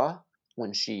Varla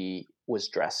when she was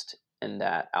dressed in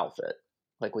that outfit,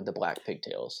 like with the black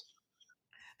pigtails.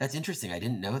 That's interesting. I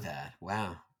didn't know that.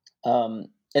 Wow.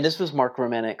 And this was Mark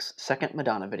Romanik's second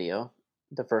Madonna video.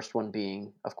 The first one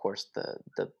being, of course, the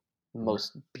R-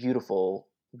 most beautiful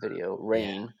video,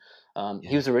 Yeah. "Rain."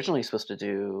 He Yeah. was originally supposed to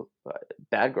do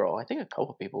 "Bad Girl." I think a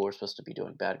couple people were supposed to be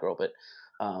doing "Bad Girl," but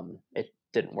it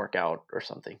didn't work out or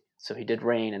something. So he did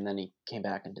 "Rain," and then he came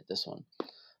back and did this one.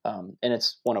 And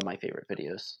it's one of my favorite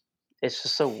videos. It's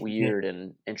just so Yeah. weird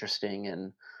and interesting,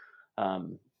 and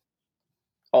um,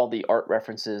 all the art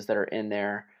references that are in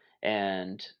there,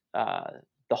 and uh,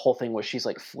 the whole thing where she's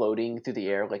like floating through the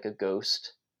air like a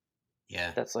ghost.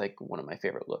 Yeah. That's like one of my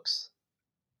favorite looks.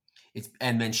 It's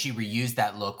and then she reused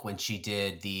that look when she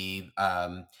did the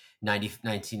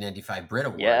 1995 Brit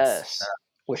Awards, Yes,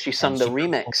 where she and sung the she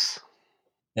performed remix.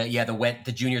 yeah,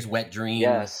 the Junior's Wet Dream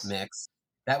Yes. mix.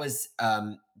 That was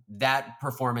that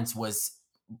performance was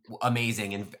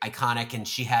amazing and iconic, and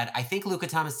she had I think Luca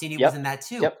Tomasini was in Yep. that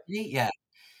too. Yep. Wasn't he? Yeah,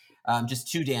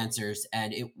 just two dancers,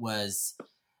 and it was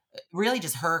really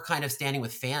just her kind of standing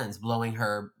with fans, blowing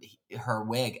her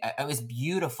wig. It was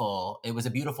beautiful. It was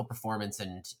a beautiful performance,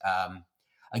 and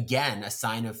again, a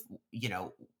sign of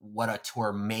what a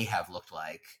tour may have looked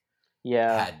like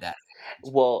Yeah. had that.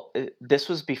 Well, this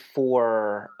was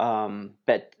before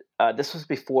this was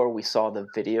before we saw the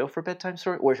video for Bedtime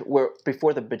Story, or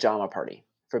before the pajama party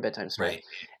for Bedtime Story, Right,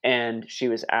 and she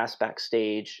was asked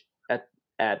backstage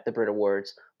at the Brit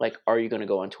Awards, like, "Are you going to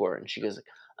go on tour?" And she goes,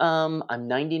 I'm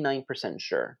 99%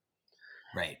 sure."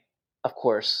 right, Of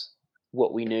course,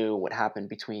 what we knew, what happened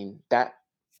between that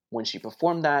when she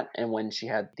performed that and when she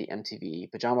had the MTV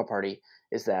pajama party,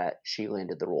 is that she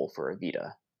landed the role for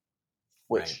Evita,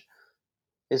 right. which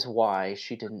is why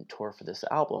she didn't tour for this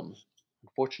album,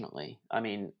 unfortunately. I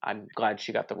mean, I'm glad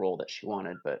she got the role that she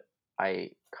wanted, but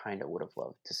I kind of would have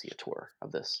loved to see a tour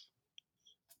of this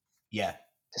Yeah,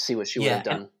 to see what she would yeah. have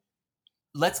And done.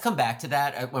 let's come back to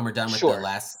that when we're done with the Sure.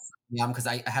 last album because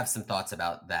I have some thoughts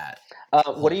about that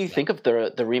What do whole you thing. think of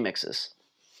the remixes?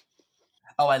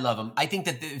 Oh, I love him. I think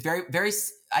that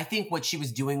I think what she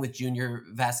was doing with Junior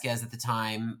Vasquez at the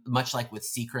time, much like with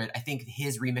Secret, I think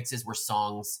his remixes were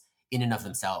songs in and of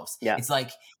themselves. Yeah, It's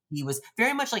like he was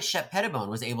very much like Shep Pettibone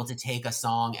was able to take a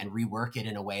song and rework it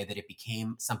in a way that it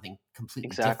became something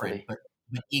completely different, exactly. but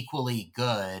equally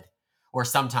good or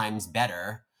sometimes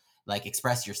better, like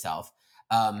Express Yourself.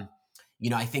 Um,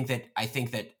 I think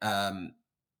that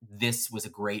this was a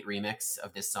great remix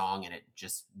of this song and it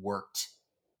just worked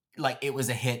like it was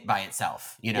a hit by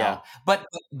itself, Yeah.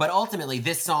 but ultimately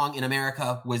this song in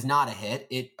America was not a hit.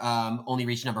 It only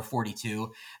reached number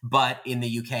 42, but in the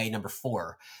UK number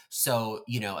 4. So,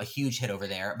 a huge hit over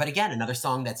there. But again, another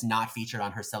song that's not featured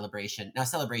on her Celebration. Now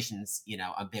Celebration's,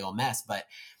 a big old mess, but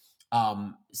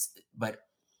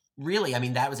really, I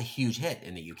mean that was a huge hit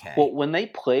in the Well, UK. when they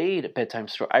played Bedtime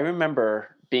Story, I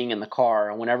remember being in the car,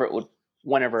 and whenever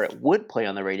it would play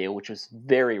on the radio, which was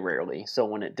very rarely. So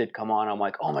when it did come on, I'm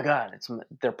like, "Oh my god,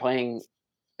 they're playing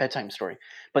Bedtime Story."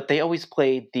 But they always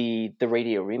played the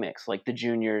radio remix, like the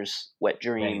Juniors' Wet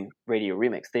Right. Dream radio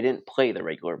remix. They didn't play the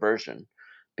regular version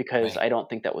because Right. I don't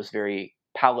think that was very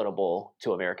palatable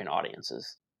to American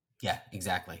audiences. Yeah,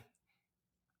 exactly.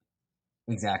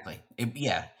 Exactly.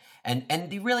 Yeah. And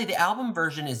the album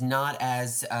version is not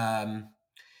as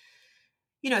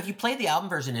if you play the album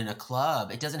version in a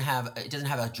club, it doesn't have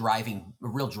a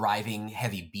real driving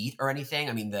heavy beat or anything.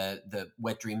 I mean, the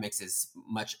Wet Dream mix is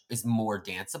more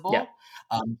Yeah, danceable.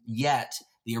 Yet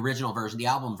the original version, the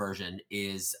album version,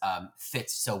 is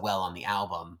fits so well on the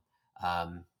album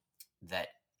um, that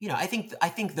I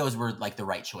think those were like the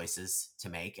right choices to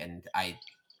make, and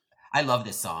I love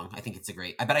this song. I think it's a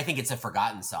great, but I think it's a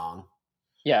forgotten song.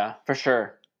 yeah, for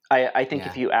sure. I think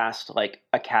if Yeah, you asked like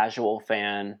a casual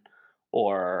fan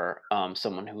or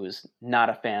someone who is not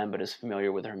a fan but is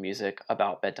familiar with her music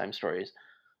about Bedtime Stories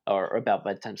or about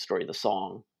Bedtime Story, the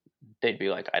song, they'd be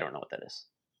like, I don't know what that is.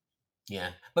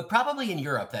 yeah, but probably in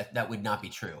Europe that would not be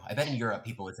true. I bet in Europe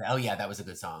people would say, "Oh yeah, that was a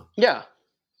good song." Yeah,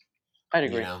 I'd You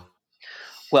agree. know?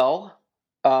 Well,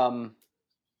 um,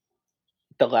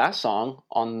 the last song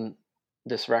on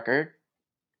this record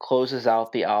closes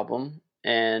out the album,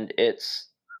 and it's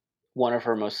one of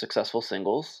her most successful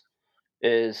singles.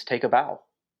 Is "Take a Bow,"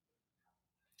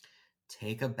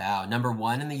 Take a Bow, number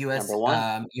 1 in the number one.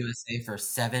 USA for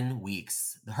 7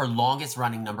 weeks. Her longest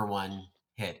running number 1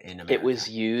 hit in It was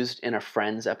America. used in a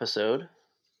Friends episode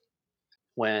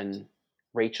when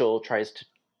Rachel tries to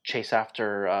chase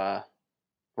after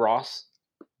Ross.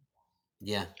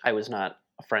 Yeah. I was not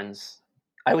a Friends.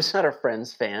 I was not a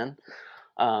Friends fan,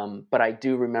 but I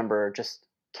do remember just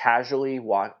casually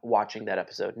watching that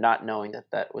episode, not knowing that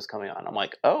that was coming on. I'm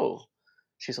like, oh,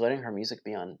 she's letting her music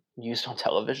be on used on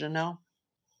television now.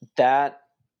 That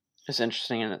is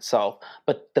interesting in itself.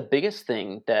 But the biggest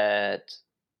thing that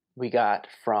we got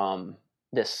from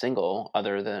this single,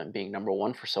 other than it being number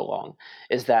one for so long,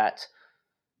 is that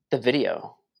the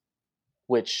video,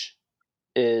 which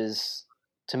is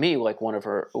to me like one of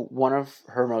her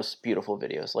most beautiful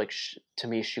videos. Like to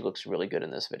me, she looks really good in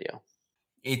this video.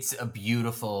 It's a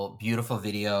beautiful, beautiful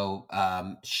video.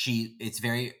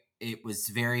 It was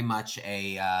very much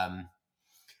a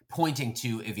pointing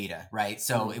to Evita, right?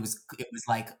 So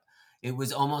Mhm. it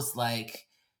was almost like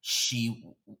she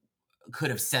could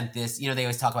have sent this. You know, they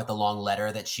always talk about the long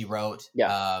letter that she wrote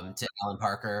Yeah, to Alan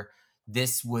Parker.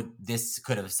 This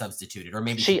could have substituted, or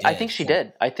maybe she I think did she for.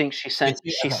 did. I think Did she?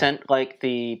 she Okay, sent like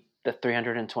the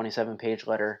 327 page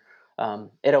letter.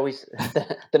 It always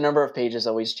the number of pages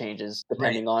always changes right,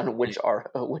 depending on right.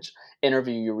 which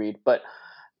interview you read. But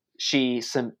she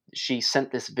sent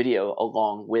this video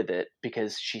along with it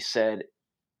because she said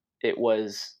it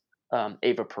was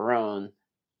Ava Perón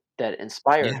that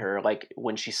inspired Yeah. her. Like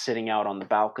when she's sitting out on the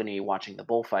balcony watching the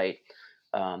bullfight,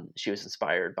 she was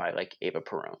inspired by like Ava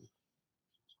Perón.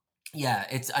 Yeah,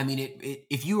 I mean,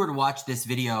 if you were to watch this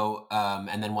video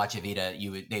and then watch Evita,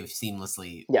 they would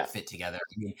seamlessly Yeah, fit together.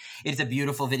 I mean, it's a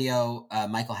beautiful video.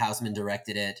 Michael Hausman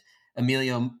directed it.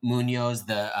 Emilio Munoz,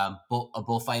 a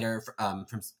bullfighter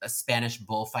from a Spanish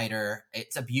bullfighter.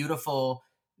 It's a beautiful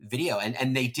video,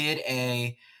 and they did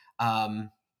um,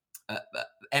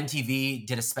 MTV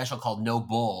did a special called No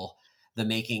Bull, the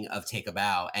making of Take a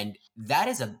Bow, and that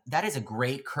is a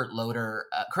great Kurt Loder.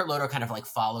 Kurt Loder kind of like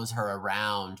follows her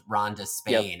around Rhonda, yep.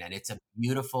 Spain, and it's a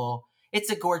beautiful, it's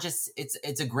a gorgeous,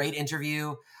 it's a great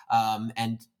interview,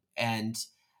 and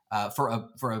for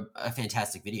a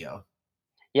fantastic video.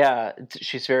 Yeah,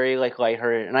 she's very like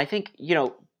lighthearted, and I think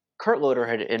Kurt Loder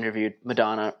had interviewed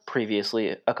Madonna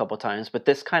previously a couple times, but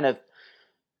this kind of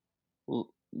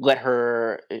let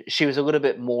her. She was a little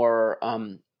bit more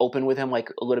open with him, like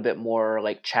a little bit more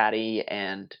like chatty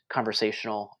and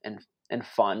conversational and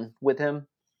fun with him.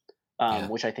 Yeah,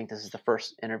 Which I think this is the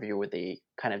first interview where they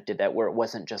kind of did that, where it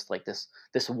wasn't just like this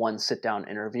one sit down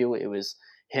interview. It was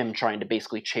him trying to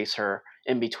basically chase her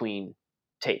in between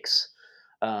takes,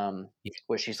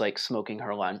 where she's like smoking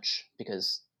her lunch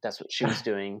because that's what she was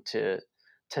doing to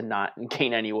not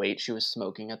gain any weight. She was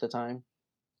smoking at the time,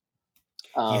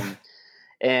 yeah, um,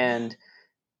 and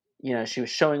she was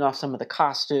showing off some of the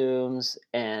costumes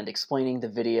and explaining the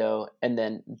video, and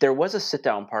then there was a sit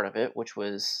down part of it, which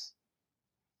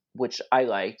I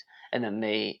liked. And then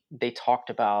they talked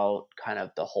about kind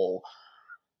of the whole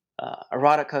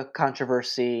erotica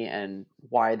controversy and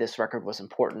why this record was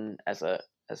important as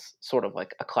sort of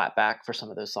like a clapback for some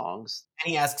of those songs.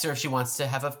 and he asks her if she wants to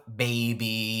have a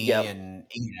baby, Yep. and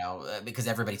because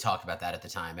everybody talked about that at the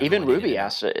time, Even everyone needed Ruby to know.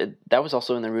 asked it. That was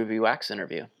also in the Ruby Wax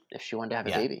interview if she wanted to have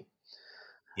a Yeah, baby.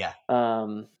 yeah,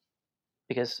 Um,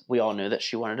 because we all knew that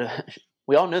she wanted to.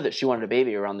 We all knew that she wanted a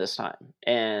baby around this time,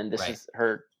 and this right, is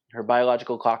her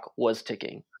biological clock was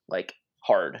ticking like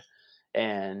hard,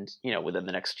 and within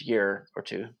the next year or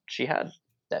two, she had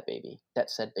that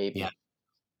said yeah, baby.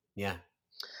 yeah.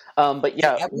 But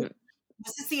Yeah, yeah,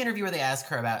 was this the interview where they ask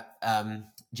her about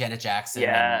Janet Jackson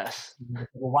and yes,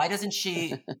 well, why doesn't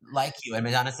she like you? And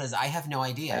Madonna says, "I have no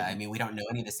idea. I've I mean, we don't know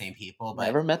any of the same people, but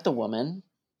never met the woman.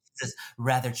 it's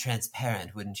rather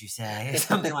transparent, wouldn't you say?"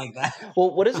 Something like that.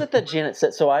 Well, what is it that Janet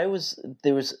said? So it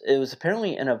was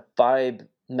apparently in a Vibe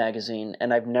magazine,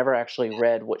 and I've never actually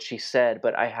read what she said,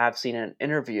 but I have seen an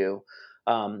interview.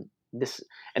 This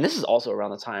and this is also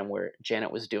around the time where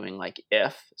Janet was doing like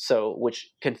If, so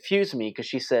which confused me because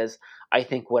she says, "I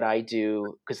think what I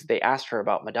do," because they asked her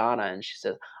about Madonna, and she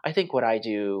says, "I think what I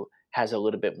do has a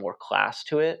little bit more class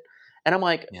to it." And I'm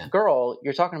like, Yeah, "Girl,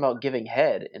 you're talking about giving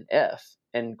head in If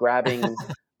and grabbing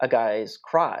a guy's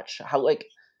crotch.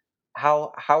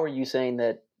 How are you saying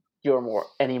that you're more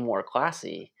any more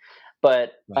classy?"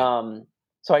 But right.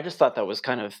 so I just thought that was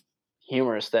kind of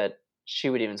humorous that she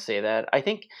would even say that. I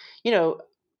think you know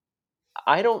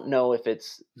I don't know if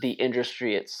it's the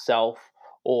industry itself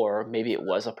or maybe it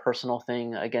was a personal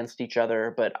thing against each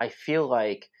other, but I feel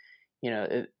like you know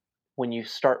it, when you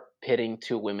start pitting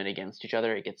two women against each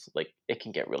other, it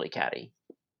can get really catty.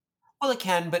 Well, it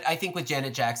can, but I think with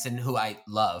Janet Jackson, who I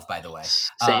love, by the way,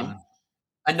 Same.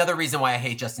 Another reason why I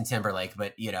hate Justin Timberlake,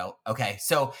 but okay.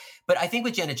 So, but I think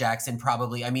with Janet Jackson,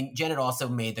 probably, I mean, Janet also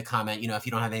made the comment, if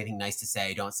you don't have anything nice to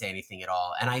say, don't say anything at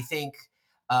all. And I think,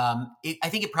 I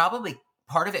think it probably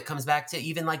part of it comes back to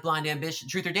even like Blind Ambition,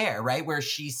 Truth or Dare, right? Where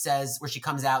she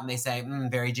comes out and they say,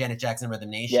 very Janet Jackson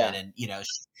Rhythm Nation. Yeah, And,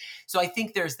 so I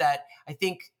think there's that, I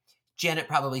think Janet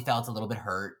probably felt a little bit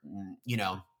hurt, and,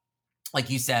 like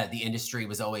you said, the industry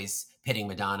was always pitting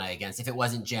Madonna against. If it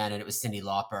wasn't Janet, it was Cyndi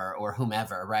Lauper or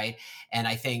whomever, right? And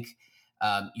I think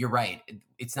you're right.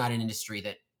 It's not an industry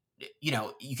that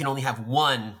you can only have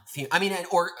one. I mean,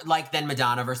 or like then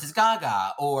Madonna versus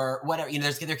Gaga or whatever.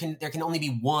 There can only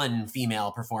be one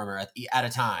female performer at a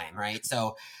time, right?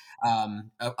 So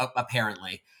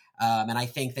apparently, and I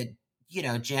think that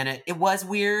Janet. It was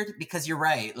weird because you're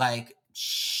right. Like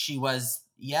she was,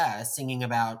 singing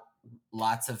about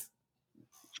lots of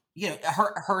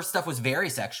her stuff was very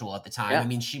sexual at the time. I yeah,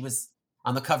 mean, she was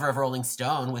on the cover of Rolling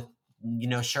Stone with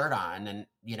shirt on and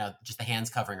just the hands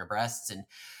covering her breasts and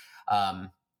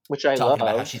um which I talking about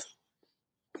how love. she's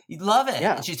you love it.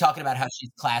 Yeah, And she's talking about how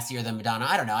she's classier than Madonna.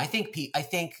 I don't know. I think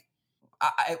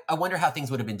I wonder how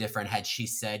things would have been different had she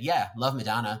said, "Yeah, love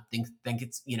Madonna. Think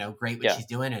it's great what yeah. she's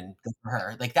doing and good for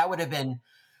her." Like that would have been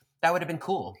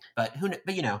cool. But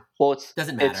but Well,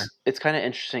 doesn't matter. it's kind of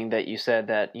interesting that you said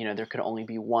that there could only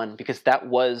be one because that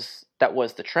was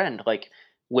the trend. Like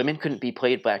women couldn't be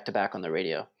played back to back on the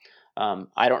radio.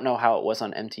 I don't know how it was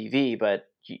on MTV, but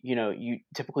you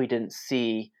typically didn't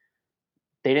see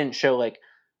they didn't show like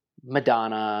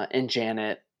Madonna and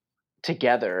Janet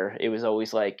together. It was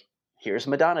always like, here's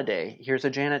Madonna Day, here's a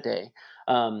Janet Day.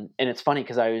 And it's funny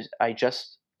because I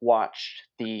just watched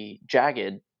the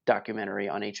Jagged documentary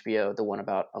on HBO, the one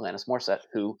about Alanis Morissette,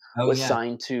 who Oh was yeah.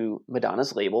 signed to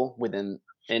Madonna's label in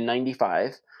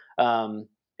 '95. Um,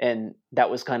 and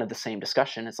that was kind of the same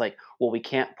discussion. It's like, well, we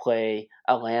can't play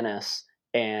Alanis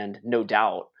and No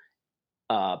Doubt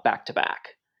back to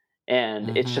back, and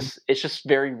Hmm. it's just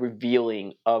very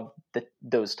revealing of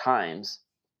those times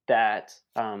that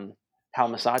how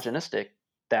misogynistic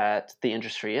that the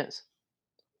industry is.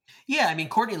 Yeah, I mean,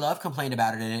 Courtney Love complained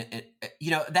about it, and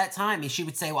that time she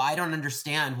would say, "Well, I don't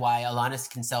understand why Alanis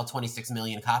can sell 26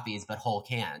 million copies, but Hole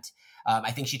can't."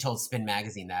 I think she told Spin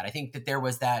Magazine that. I think that there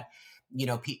was that, you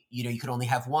could only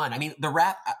have one. I mean, the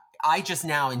rap. I just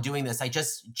now in doing this, I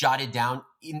just jotted down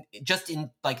in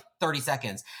like 30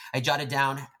 seconds. I jotted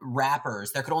down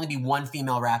rappers. There could only be one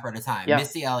female rapper at a time. Yeah,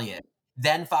 Missy Elliott,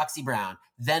 then Foxy Brown,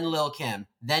 then Lil Kim,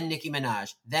 then Nicki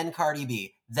Minaj, then Cardi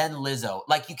B, then Lizzo.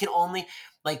 Like you can only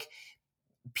like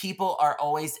people are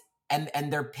always and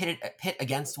they're pit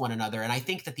against one another, and I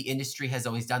think that the industry has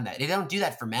always done that. They don't do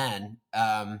that for men,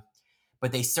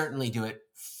 but they certainly do it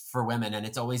for women, and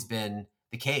it's always been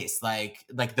the case. Like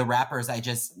the rappers I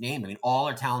just named, I mean, all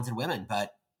are talented women,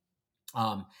 but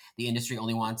the industry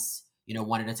only wants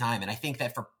one at a time. And I think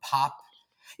that for pop,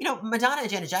 Madonna and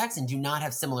Janet Jackson do not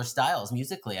have similar styles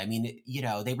musically. I mean,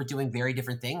 they were doing very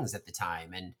different things at the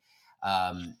time, and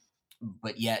um,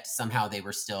 but yet somehow they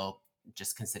were still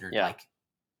just considered yeah, like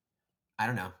I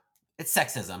don't know. It's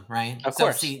sexism, right? of So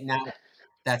course. see now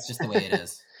that's just the way it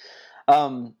is.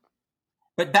 um,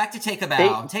 But back to Take a they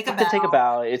Bow. Take a have to Bow. take a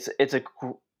bow.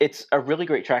 It's a really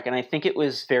great track, and I think it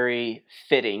was very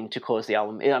fitting to close the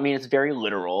album. I mean, it's very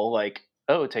literal. Like,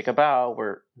 oh, take a bow.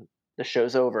 The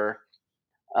show's over.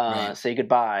 Right. Say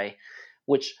goodbye,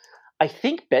 which I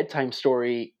think Bedtime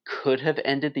Story could have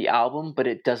ended the album, but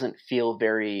it doesn't feel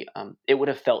very. It would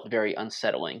have felt very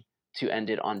unsettling to end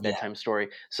it on Yeah. Bedtime Story.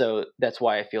 So that's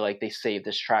why I feel like they saved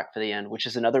this track for the end, which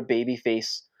is another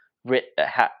Babyface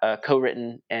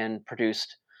co-written and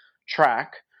produced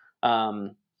track.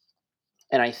 Um,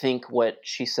 and I think what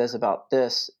she says about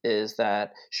this is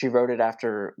that she wrote it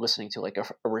after listening to like a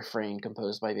refrain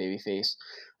composed by Babyface.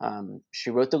 She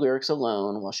wrote the lyrics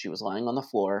alone while she was lying on the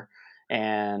floor,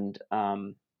 and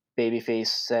Babyface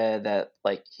said that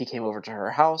like he came over to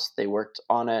her house, they worked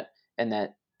on it, and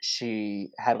that she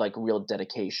had like real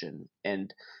dedication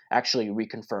and actually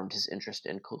reconfirmed his interest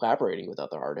in collaborating with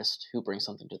other artists who bring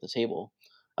something to the table.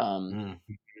 Um,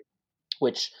 Mm.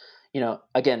 which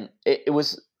again it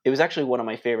was actually one of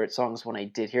my favorite songs when I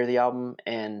did hear the album,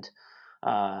 and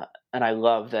I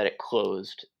love that it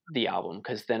closed the album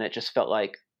because then it just felt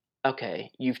like,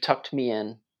 okay, you've tucked me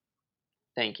in,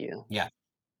 thank you. Yeah.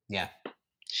 Yeah.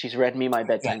 She's read me my Yeah.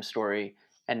 bedtime story,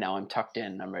 and now I'm tucked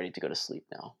in, I'm ready to go to sleep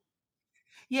now.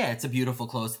 Yeah, it's a beautiful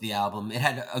close to the album. It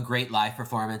had a great live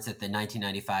performance at the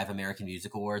 1995 American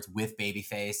Music Awards with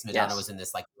Babyface. Madonna was Yes. in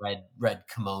this like red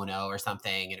kimono or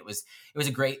something, and it was a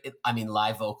great. I mean,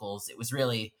 live vocals. It was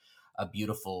really a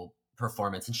beautiful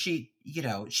performance. And she,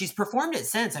 she's performed it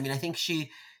since. I mean, I think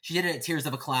she did it at Tears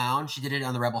of a Clown. She did it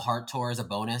on the Rebel Heart tour as a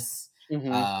bonus.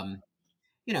 Hmm. Um,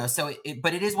 so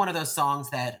but it is one of those songs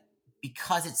that,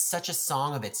 because it's such a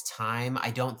song of its time,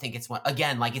 I don't think it's one,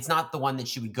 again, like, it's not the one that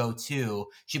she would go to.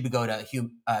 She would go to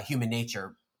Human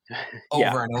Nature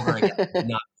Yeah. over and over again.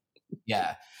 Not,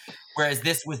 yeah. Whereas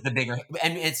this was the bigger,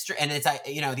 and it's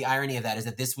the irony of that is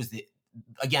that this was the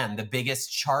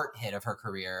biggest chart hit of her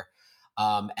career,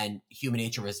 and Human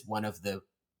Nature was one of the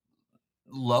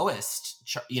lowest,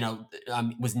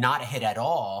 was not a hit at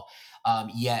all,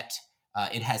 yet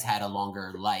it has had a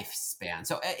longer lifespan.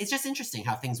 So it's just interesting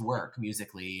how things work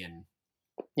musically and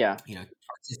Yeah.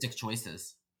 artistic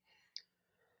choices.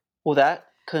 Well, that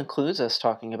concludes us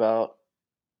talking about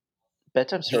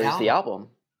Bedtime The Stories, the album. album.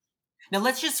 Now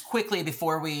let's just quickly,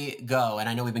 before we go, and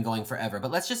I know we've been going forever,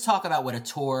 but let's just talk about what a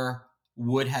tour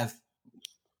would have,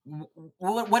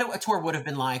 what a tour would have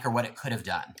been like, or what it could have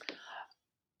done.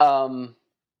 Um,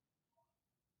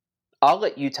 I'll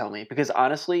let you tell me, because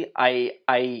honestly, I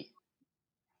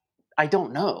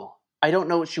don't know. I don't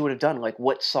know what she would have done. Like,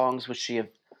 what songs would she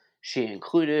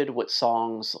included? What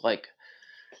songs, like,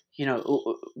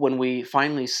 when we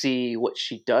finally see what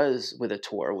she does with a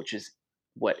tour, which is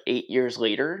what, 8 years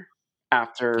later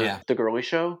after Yeah. the Girly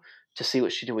Show, to see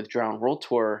what she did with Drown World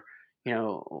Tour,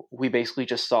 we basically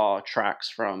just saw tracks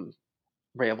from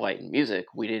Ray of Light and Music.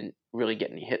 We didn't really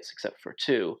get any hits except for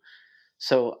two.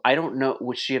 So I don't know.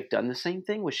 Would she have done the same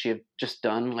thing? Would she have just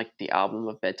done like the album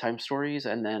of Bedtime Stories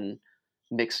and then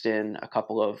mixed in a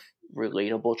couple of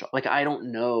relatable? Like, I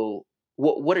don't know.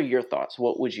 What are your thoughts?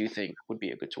 What would you think would be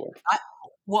a good tour?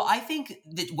 Well, I think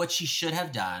that what she should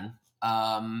have done,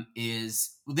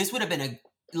 is, this would have been a,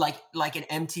 like an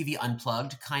MTV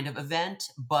Unplugged kind of event,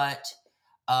 but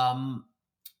um,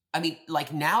 I mean,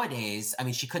 like, nowadays, I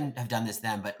mean, she couldn't have done this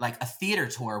then, but like a theater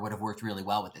tour would have worked really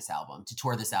well with this album, to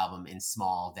tour this album in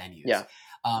small venues. Yeah.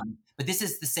 But this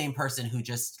is the same person who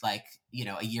just, like,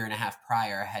 a year and a half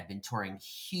prior had been touring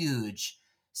huge,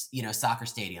 soccer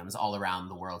stadiums all around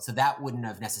the world. So that wouldn't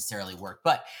have necessarily worked.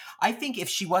 But I think if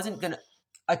she wasn't going to,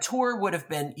 a tour would have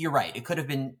been, you're right, it could have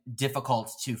been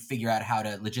difficult to figure out how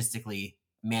to logistically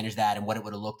manage that and what it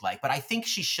would have looked like. But I think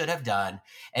she should have done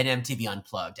an MTV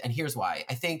Unplugged. And here's why.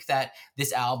 I think that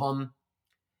this album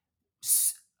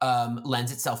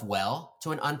lends itself well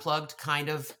to an unplugged kind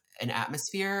of an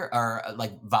atmosphere, or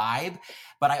like vibe.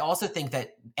 But I also think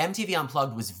that MTV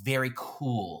Unplugged was very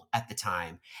cool at the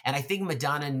time. And I think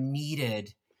Madonna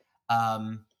needed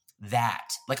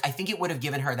that. Like, I think it would have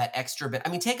given her that extra bit. I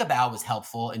mean, Take a Bow was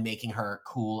helpful in making her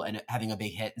cool and having a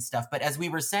big hit and stuff. But as we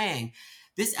were saying,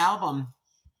 this album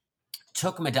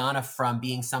took Madonna from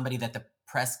being somebody that the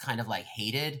press kind of like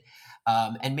hated,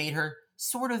 and made her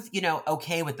sort of,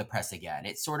 okay with the press again.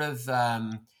 It sort of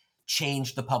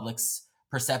changed the public's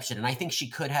perception. And I think she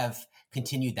could have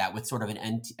continued that with sort of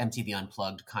an MTV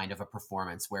Unplugged kind of a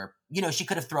performance where, she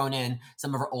could have thrown in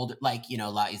some of her older, like,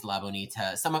 La Isla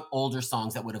Bonita, some of older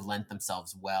songs that would have lent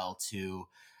themselves well to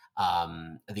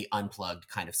the Unplugged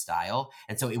kind of style.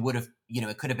 And so it would have,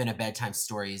 it could have been a Bedtime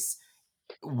Stories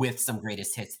with some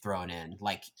greatest hits thrown in.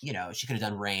 Like, she could have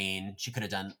done Rain, she could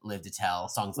have done Live to Tell,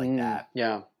 songs like that.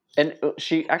 Yeah. And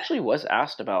she actually was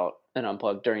asked about an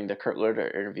unplugged during the Kurt Loder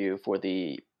interview for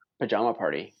the pajama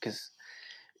party,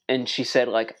 and she said,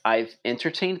 like, I've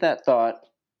entertained that thought,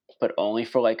 but only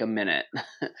for like a minute.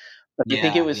 But I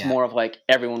think it Yeah, was yeah. more of like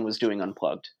everyone was doing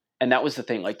unplugged, and that was the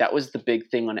thing. Like, that was the big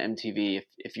thing on MTV.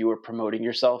 If you were promoting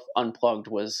yourself, unplugged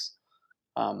was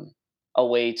a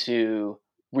way to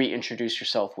reintroduce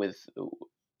yourself with,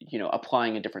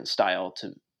 applying a different style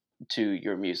to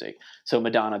your music. So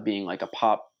Madonna being like a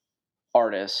pop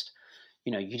artist,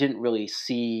 you didn't really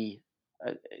see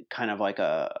kind of like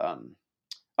a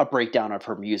breakdown of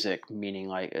her music, meaning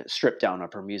like a strip down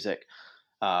of her music.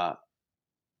 Uh,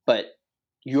 but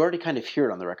you already kind of hear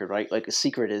it on the record, right? Like, a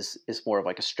Secret is more of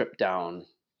like a stripped down,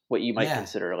 what you might Yeah.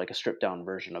 consider like a stripped down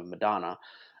version of Madonna.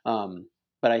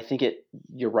 But I think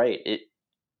you're right.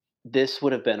 This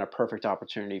would have been a perfect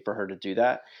opportunity for her to do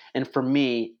that. And for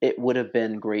me, it would have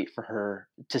been great for her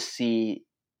to see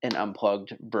an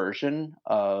unplugged version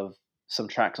of some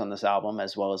tracks on this album,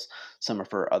 as well as some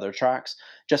of her other tracks,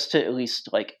 just to at least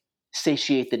like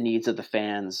satiate the needs of the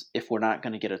fans. If we're not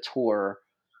going to get a tour,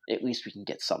 at least we can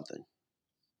get something.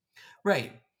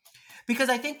 Right. Because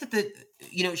I think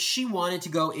that she wanted to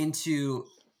go into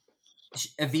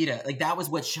Evita. Like, that was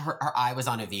what her eye was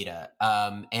on, Evita.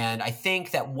 And I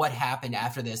think that what happened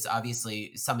after this,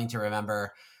 obviously something to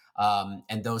remember.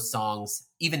 And those songs,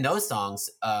 even those songs,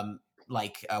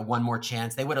 like One More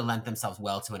Chance, they would have lent themselves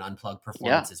well to an unplugged Yeah.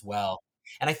 performance as well.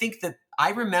 And I think that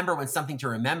I remember when Something to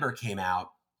Remember came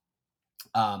out,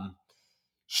 um,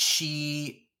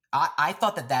 I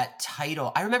thought that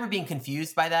title, I remember being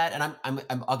confused by that,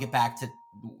 and I'll get back to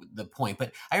the point,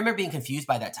 but I remember being confused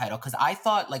by that title because I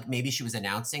thought like maybe she was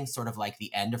announcing sort of like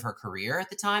the end of her career at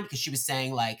the time, because she was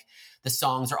saying like the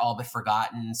songs are all but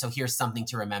forgotten, so here's Something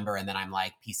to Remember, and then I'm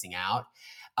like piecing out.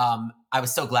 I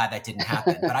was so glad that didn't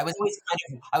happen, but I was always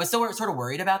I was so sort of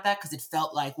worried about that because it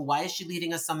felt like, well, why is she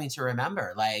leaving us Something to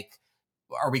Remember? Like,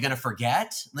 are we going to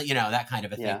forget? You know, that kind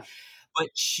of a thing. Yeah. But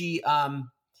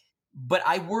but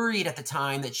I worried at the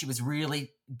time that she was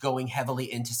really going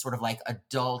heavily into sort of like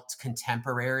adult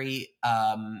contemporary,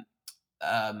 um,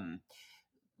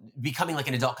 becoming like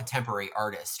an adult contemporary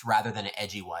artist rather than an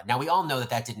edgy one. Now we all know that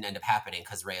that didn't end up happening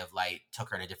because Ray of Light took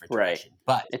her in a different Right. direction.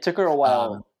 But It took her a um,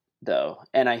 while though,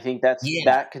 and I think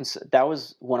yeah, that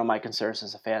was one of my concerns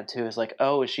as a fan too. Is like,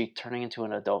 oh, is she turning into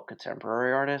an adult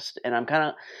contemporary artist? And I'm kind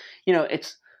of,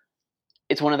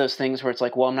 it's one of those things where it's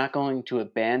like, well, I'm not going to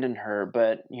abandon her,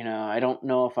 but I don't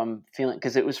know if I'm feeling,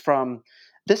 because it was from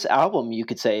this album. You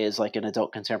could say is like an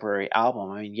adult contemporary album.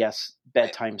 I mean, yes,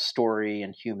 right, Bedtime Story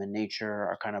and Human Nature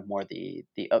are kind of more the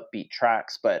upbeat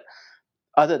tracks, but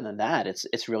other than that,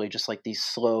 it's really just like these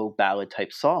slow ballad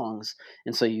type songs.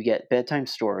 And so you get Bedtime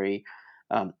Story.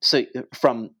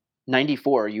 From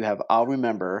 '94, you have I'll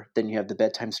Remember, then you have the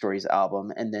Bedtime Stories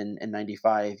album, and then in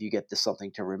 '95 you get the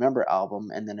Something to Remember album,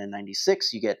 and then in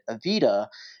 '96 you get Evita.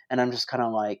 And I'm just kind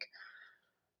of like,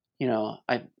 you know,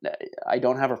 I I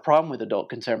don't have a problem with adult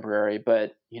contemporary,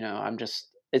 but I'm just,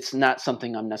 it's not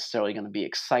something I'm necessarily going to be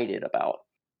excited about.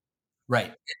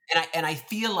 right. And I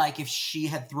feel like if she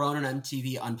had thrown an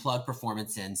MTV Unplugged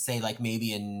performance in, say like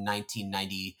maybe in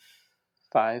 1990,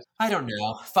 5. I don't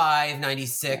know, 5, ninety Yeah.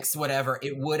 six, whatever,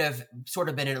 it would have sort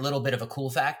of been a little bit of a cool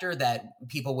factor that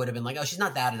people would have been like, "Oh, she's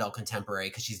not that adult contemporary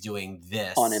because she's doing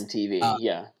On this." MTV,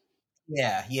 yeah.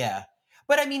 Yeah, yeah.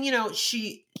 But I mean, the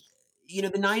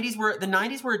 90s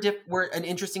were an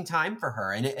interesting time for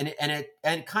her,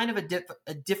 and kind of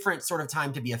a different sort of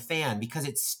time to be a fan, because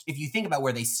it's, if you think about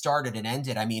where they started and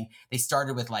ended, I mean, they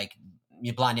started with like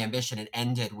Blind Ambition and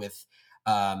ended with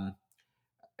um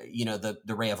the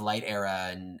Ray of Light era,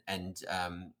 and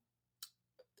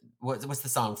what's the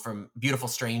song from Beautiful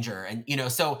Stranger, and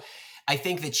so I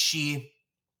think that she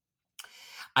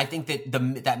I think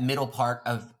that that middle part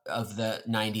of the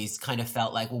 90s kind of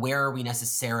felt like, well, where are we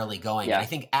necessarily going? And I Yeah.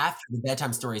 think after the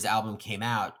Bedtime Stories album came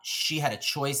out, she had a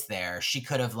choice there. She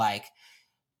could have like,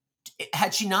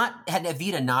 had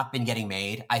Evita not been getting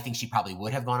made, I think she probably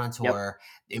would have gone on Yep. tour.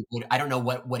 It would, I don't know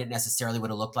what it necessarily would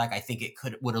have looked like. I think it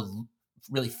would have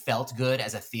really felt good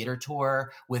as a theater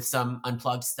tour with some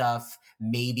unplugged stuff.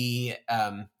 Maybe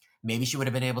she would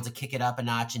have been able to kick it up a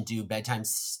notch and do Bedtime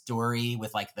Story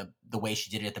with like the way she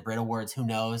did it at the Brit Awards. Who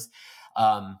knows?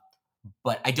 Um,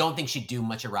 but I don't think she'd do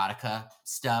much erotica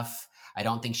stuff. I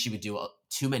don't think she would do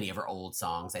too many of her old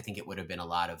songs. I think it would have been a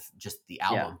lot of just the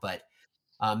Yeah. album. But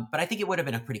I think it would have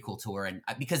been a pretty cool tour, and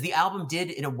because the album did,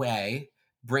 in a way,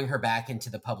 bring her back into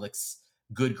the public's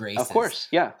good Of graces. course,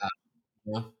 yeah.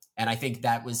 Uh, and I think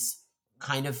that was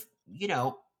kind of,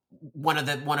 one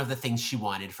of the things she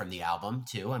wanted from the album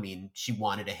too. I mean, she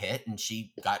wanted a hit, and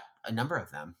she got a number of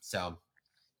them. So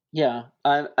Yeah.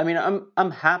 I mean,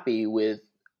 I'm happy with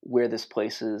where this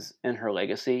places in her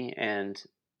legacy and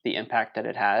the impact that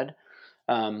it had.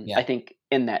 I yeah, think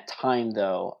in that time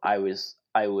though, I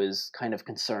was kind of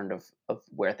concerned of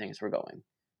where things were going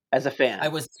as a I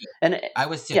fan. was too. And I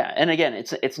was too. yeah, and again,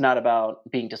 it's not about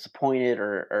being disappointed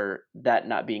or that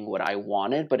not being what I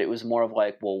wanted, but it was more of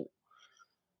like, well,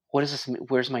 what is this?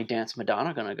 Where's my Dance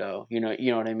Madonna gonna go? You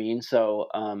know what I mean? So,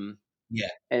 Yeah.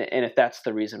 and if that's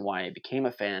the reason why I became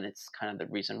a fan, it's kind of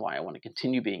the reason why I want to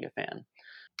continue being a fan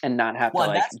and not have to Well,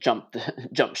 and like that's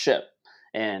jump ship.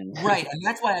 And right, and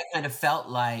that's why I kind of felt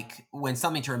like when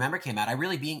Something to Remember came out, I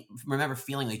really remember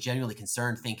feeling like genuinely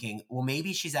concerned, thinking, well,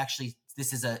 maybe she's actually,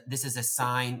 this is a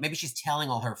sign. Maybe she's telling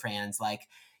all her fans, like,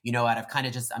 you know what,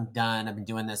 I'm done. I've been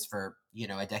doing this for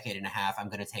a decade and a half. I'm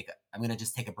gonna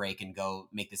just take a break and go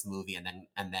make this movie, and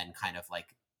then kind of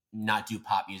like not do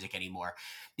pop music anymore,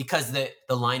 because the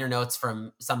liner notes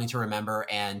from Something to Remember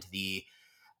and the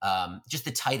just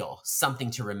the title,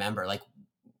 Something to Remember, like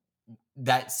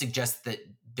that suggests that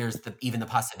there's even the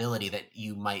possibility that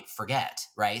you might forget,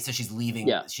 right? So she's leaving,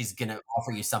 yeah, she's going to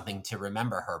offer you something to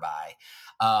remember her by.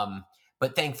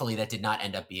 But thankfully that did not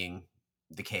end up being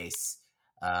the case.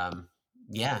 Um,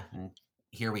 yeah, and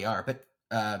here we are. But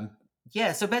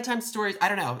yeah, so Bedtime Stories, I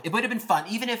don't know. It would have been fun,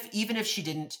 even if she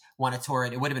didn't want to tour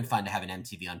it. It would have been fun to have an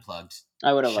MTV Unplugged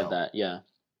I would have loved show. that. Yeah.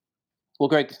 Well,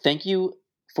 Greg, thank you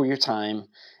for your time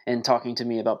and talking to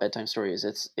me about bedtime stories.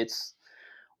 It's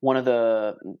one of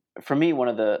the for me one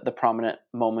of the prominent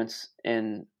moments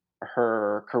in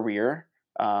her career.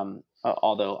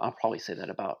 Although I'll probably say that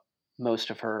about most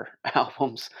of her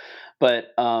albums,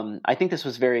 but I think this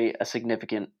was very a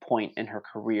significant point in her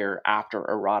career after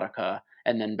Erotica,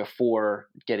 and then before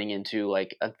getting into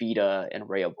like Evita and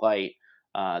Ray of Light.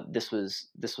 This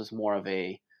was more of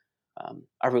a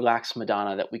relaxed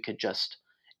Madonna that we could just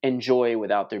enjoy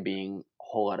without there being a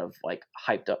whole lot of like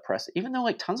hyped up press. Even though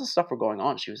like tons of stuff were going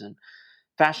on, she was in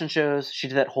fashion shows. She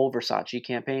did that whole Versace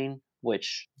campaign,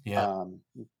 Yeah.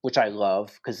 which I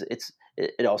love because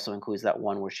it also includes that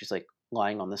one where she's like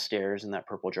lying on the stairs in that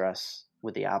purple dress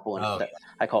with the apple and Oh, that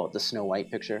I call it the Snow White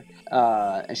picture.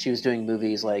 And she was doing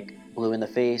movies like Blue in the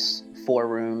Face, Four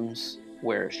Rooms,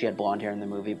 where she had blonde hair in the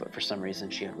movie, but for some reason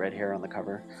she had red hair on the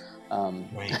cover.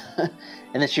 right.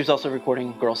 And then she was also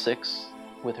recording Girl Six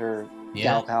with her Yeah.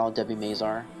 gal pal Debbie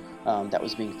Mazar. That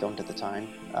was being filmed at the time.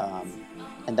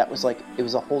 And that was like it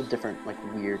was a whole different like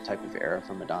weird type of era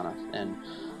for Madonna, and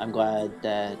I'm glad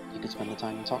that you could spend the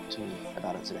time and talk to me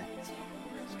about it today.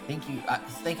 Thank you.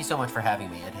 Thank you so much for having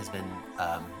me. It has been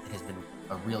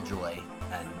a real joy,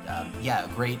 and yeah,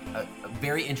 a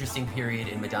very interesting period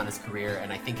in Madonna's career.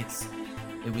 And I think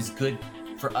it was good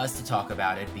for us to talk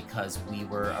about it because we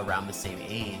were around the same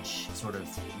age, sort of,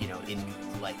 in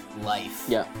like life,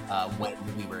 Yeah. when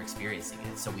we were experiencing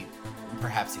it. So we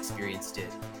perhaps experienced it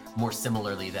more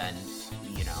similarly than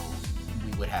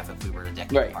we would have if we were a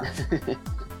decade Right. apart.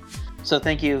 So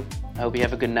thank you. I hope you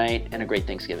have a good night and a great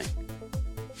Thanksgiving.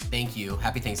 Thank you.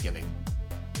 Happy Thanksgiving.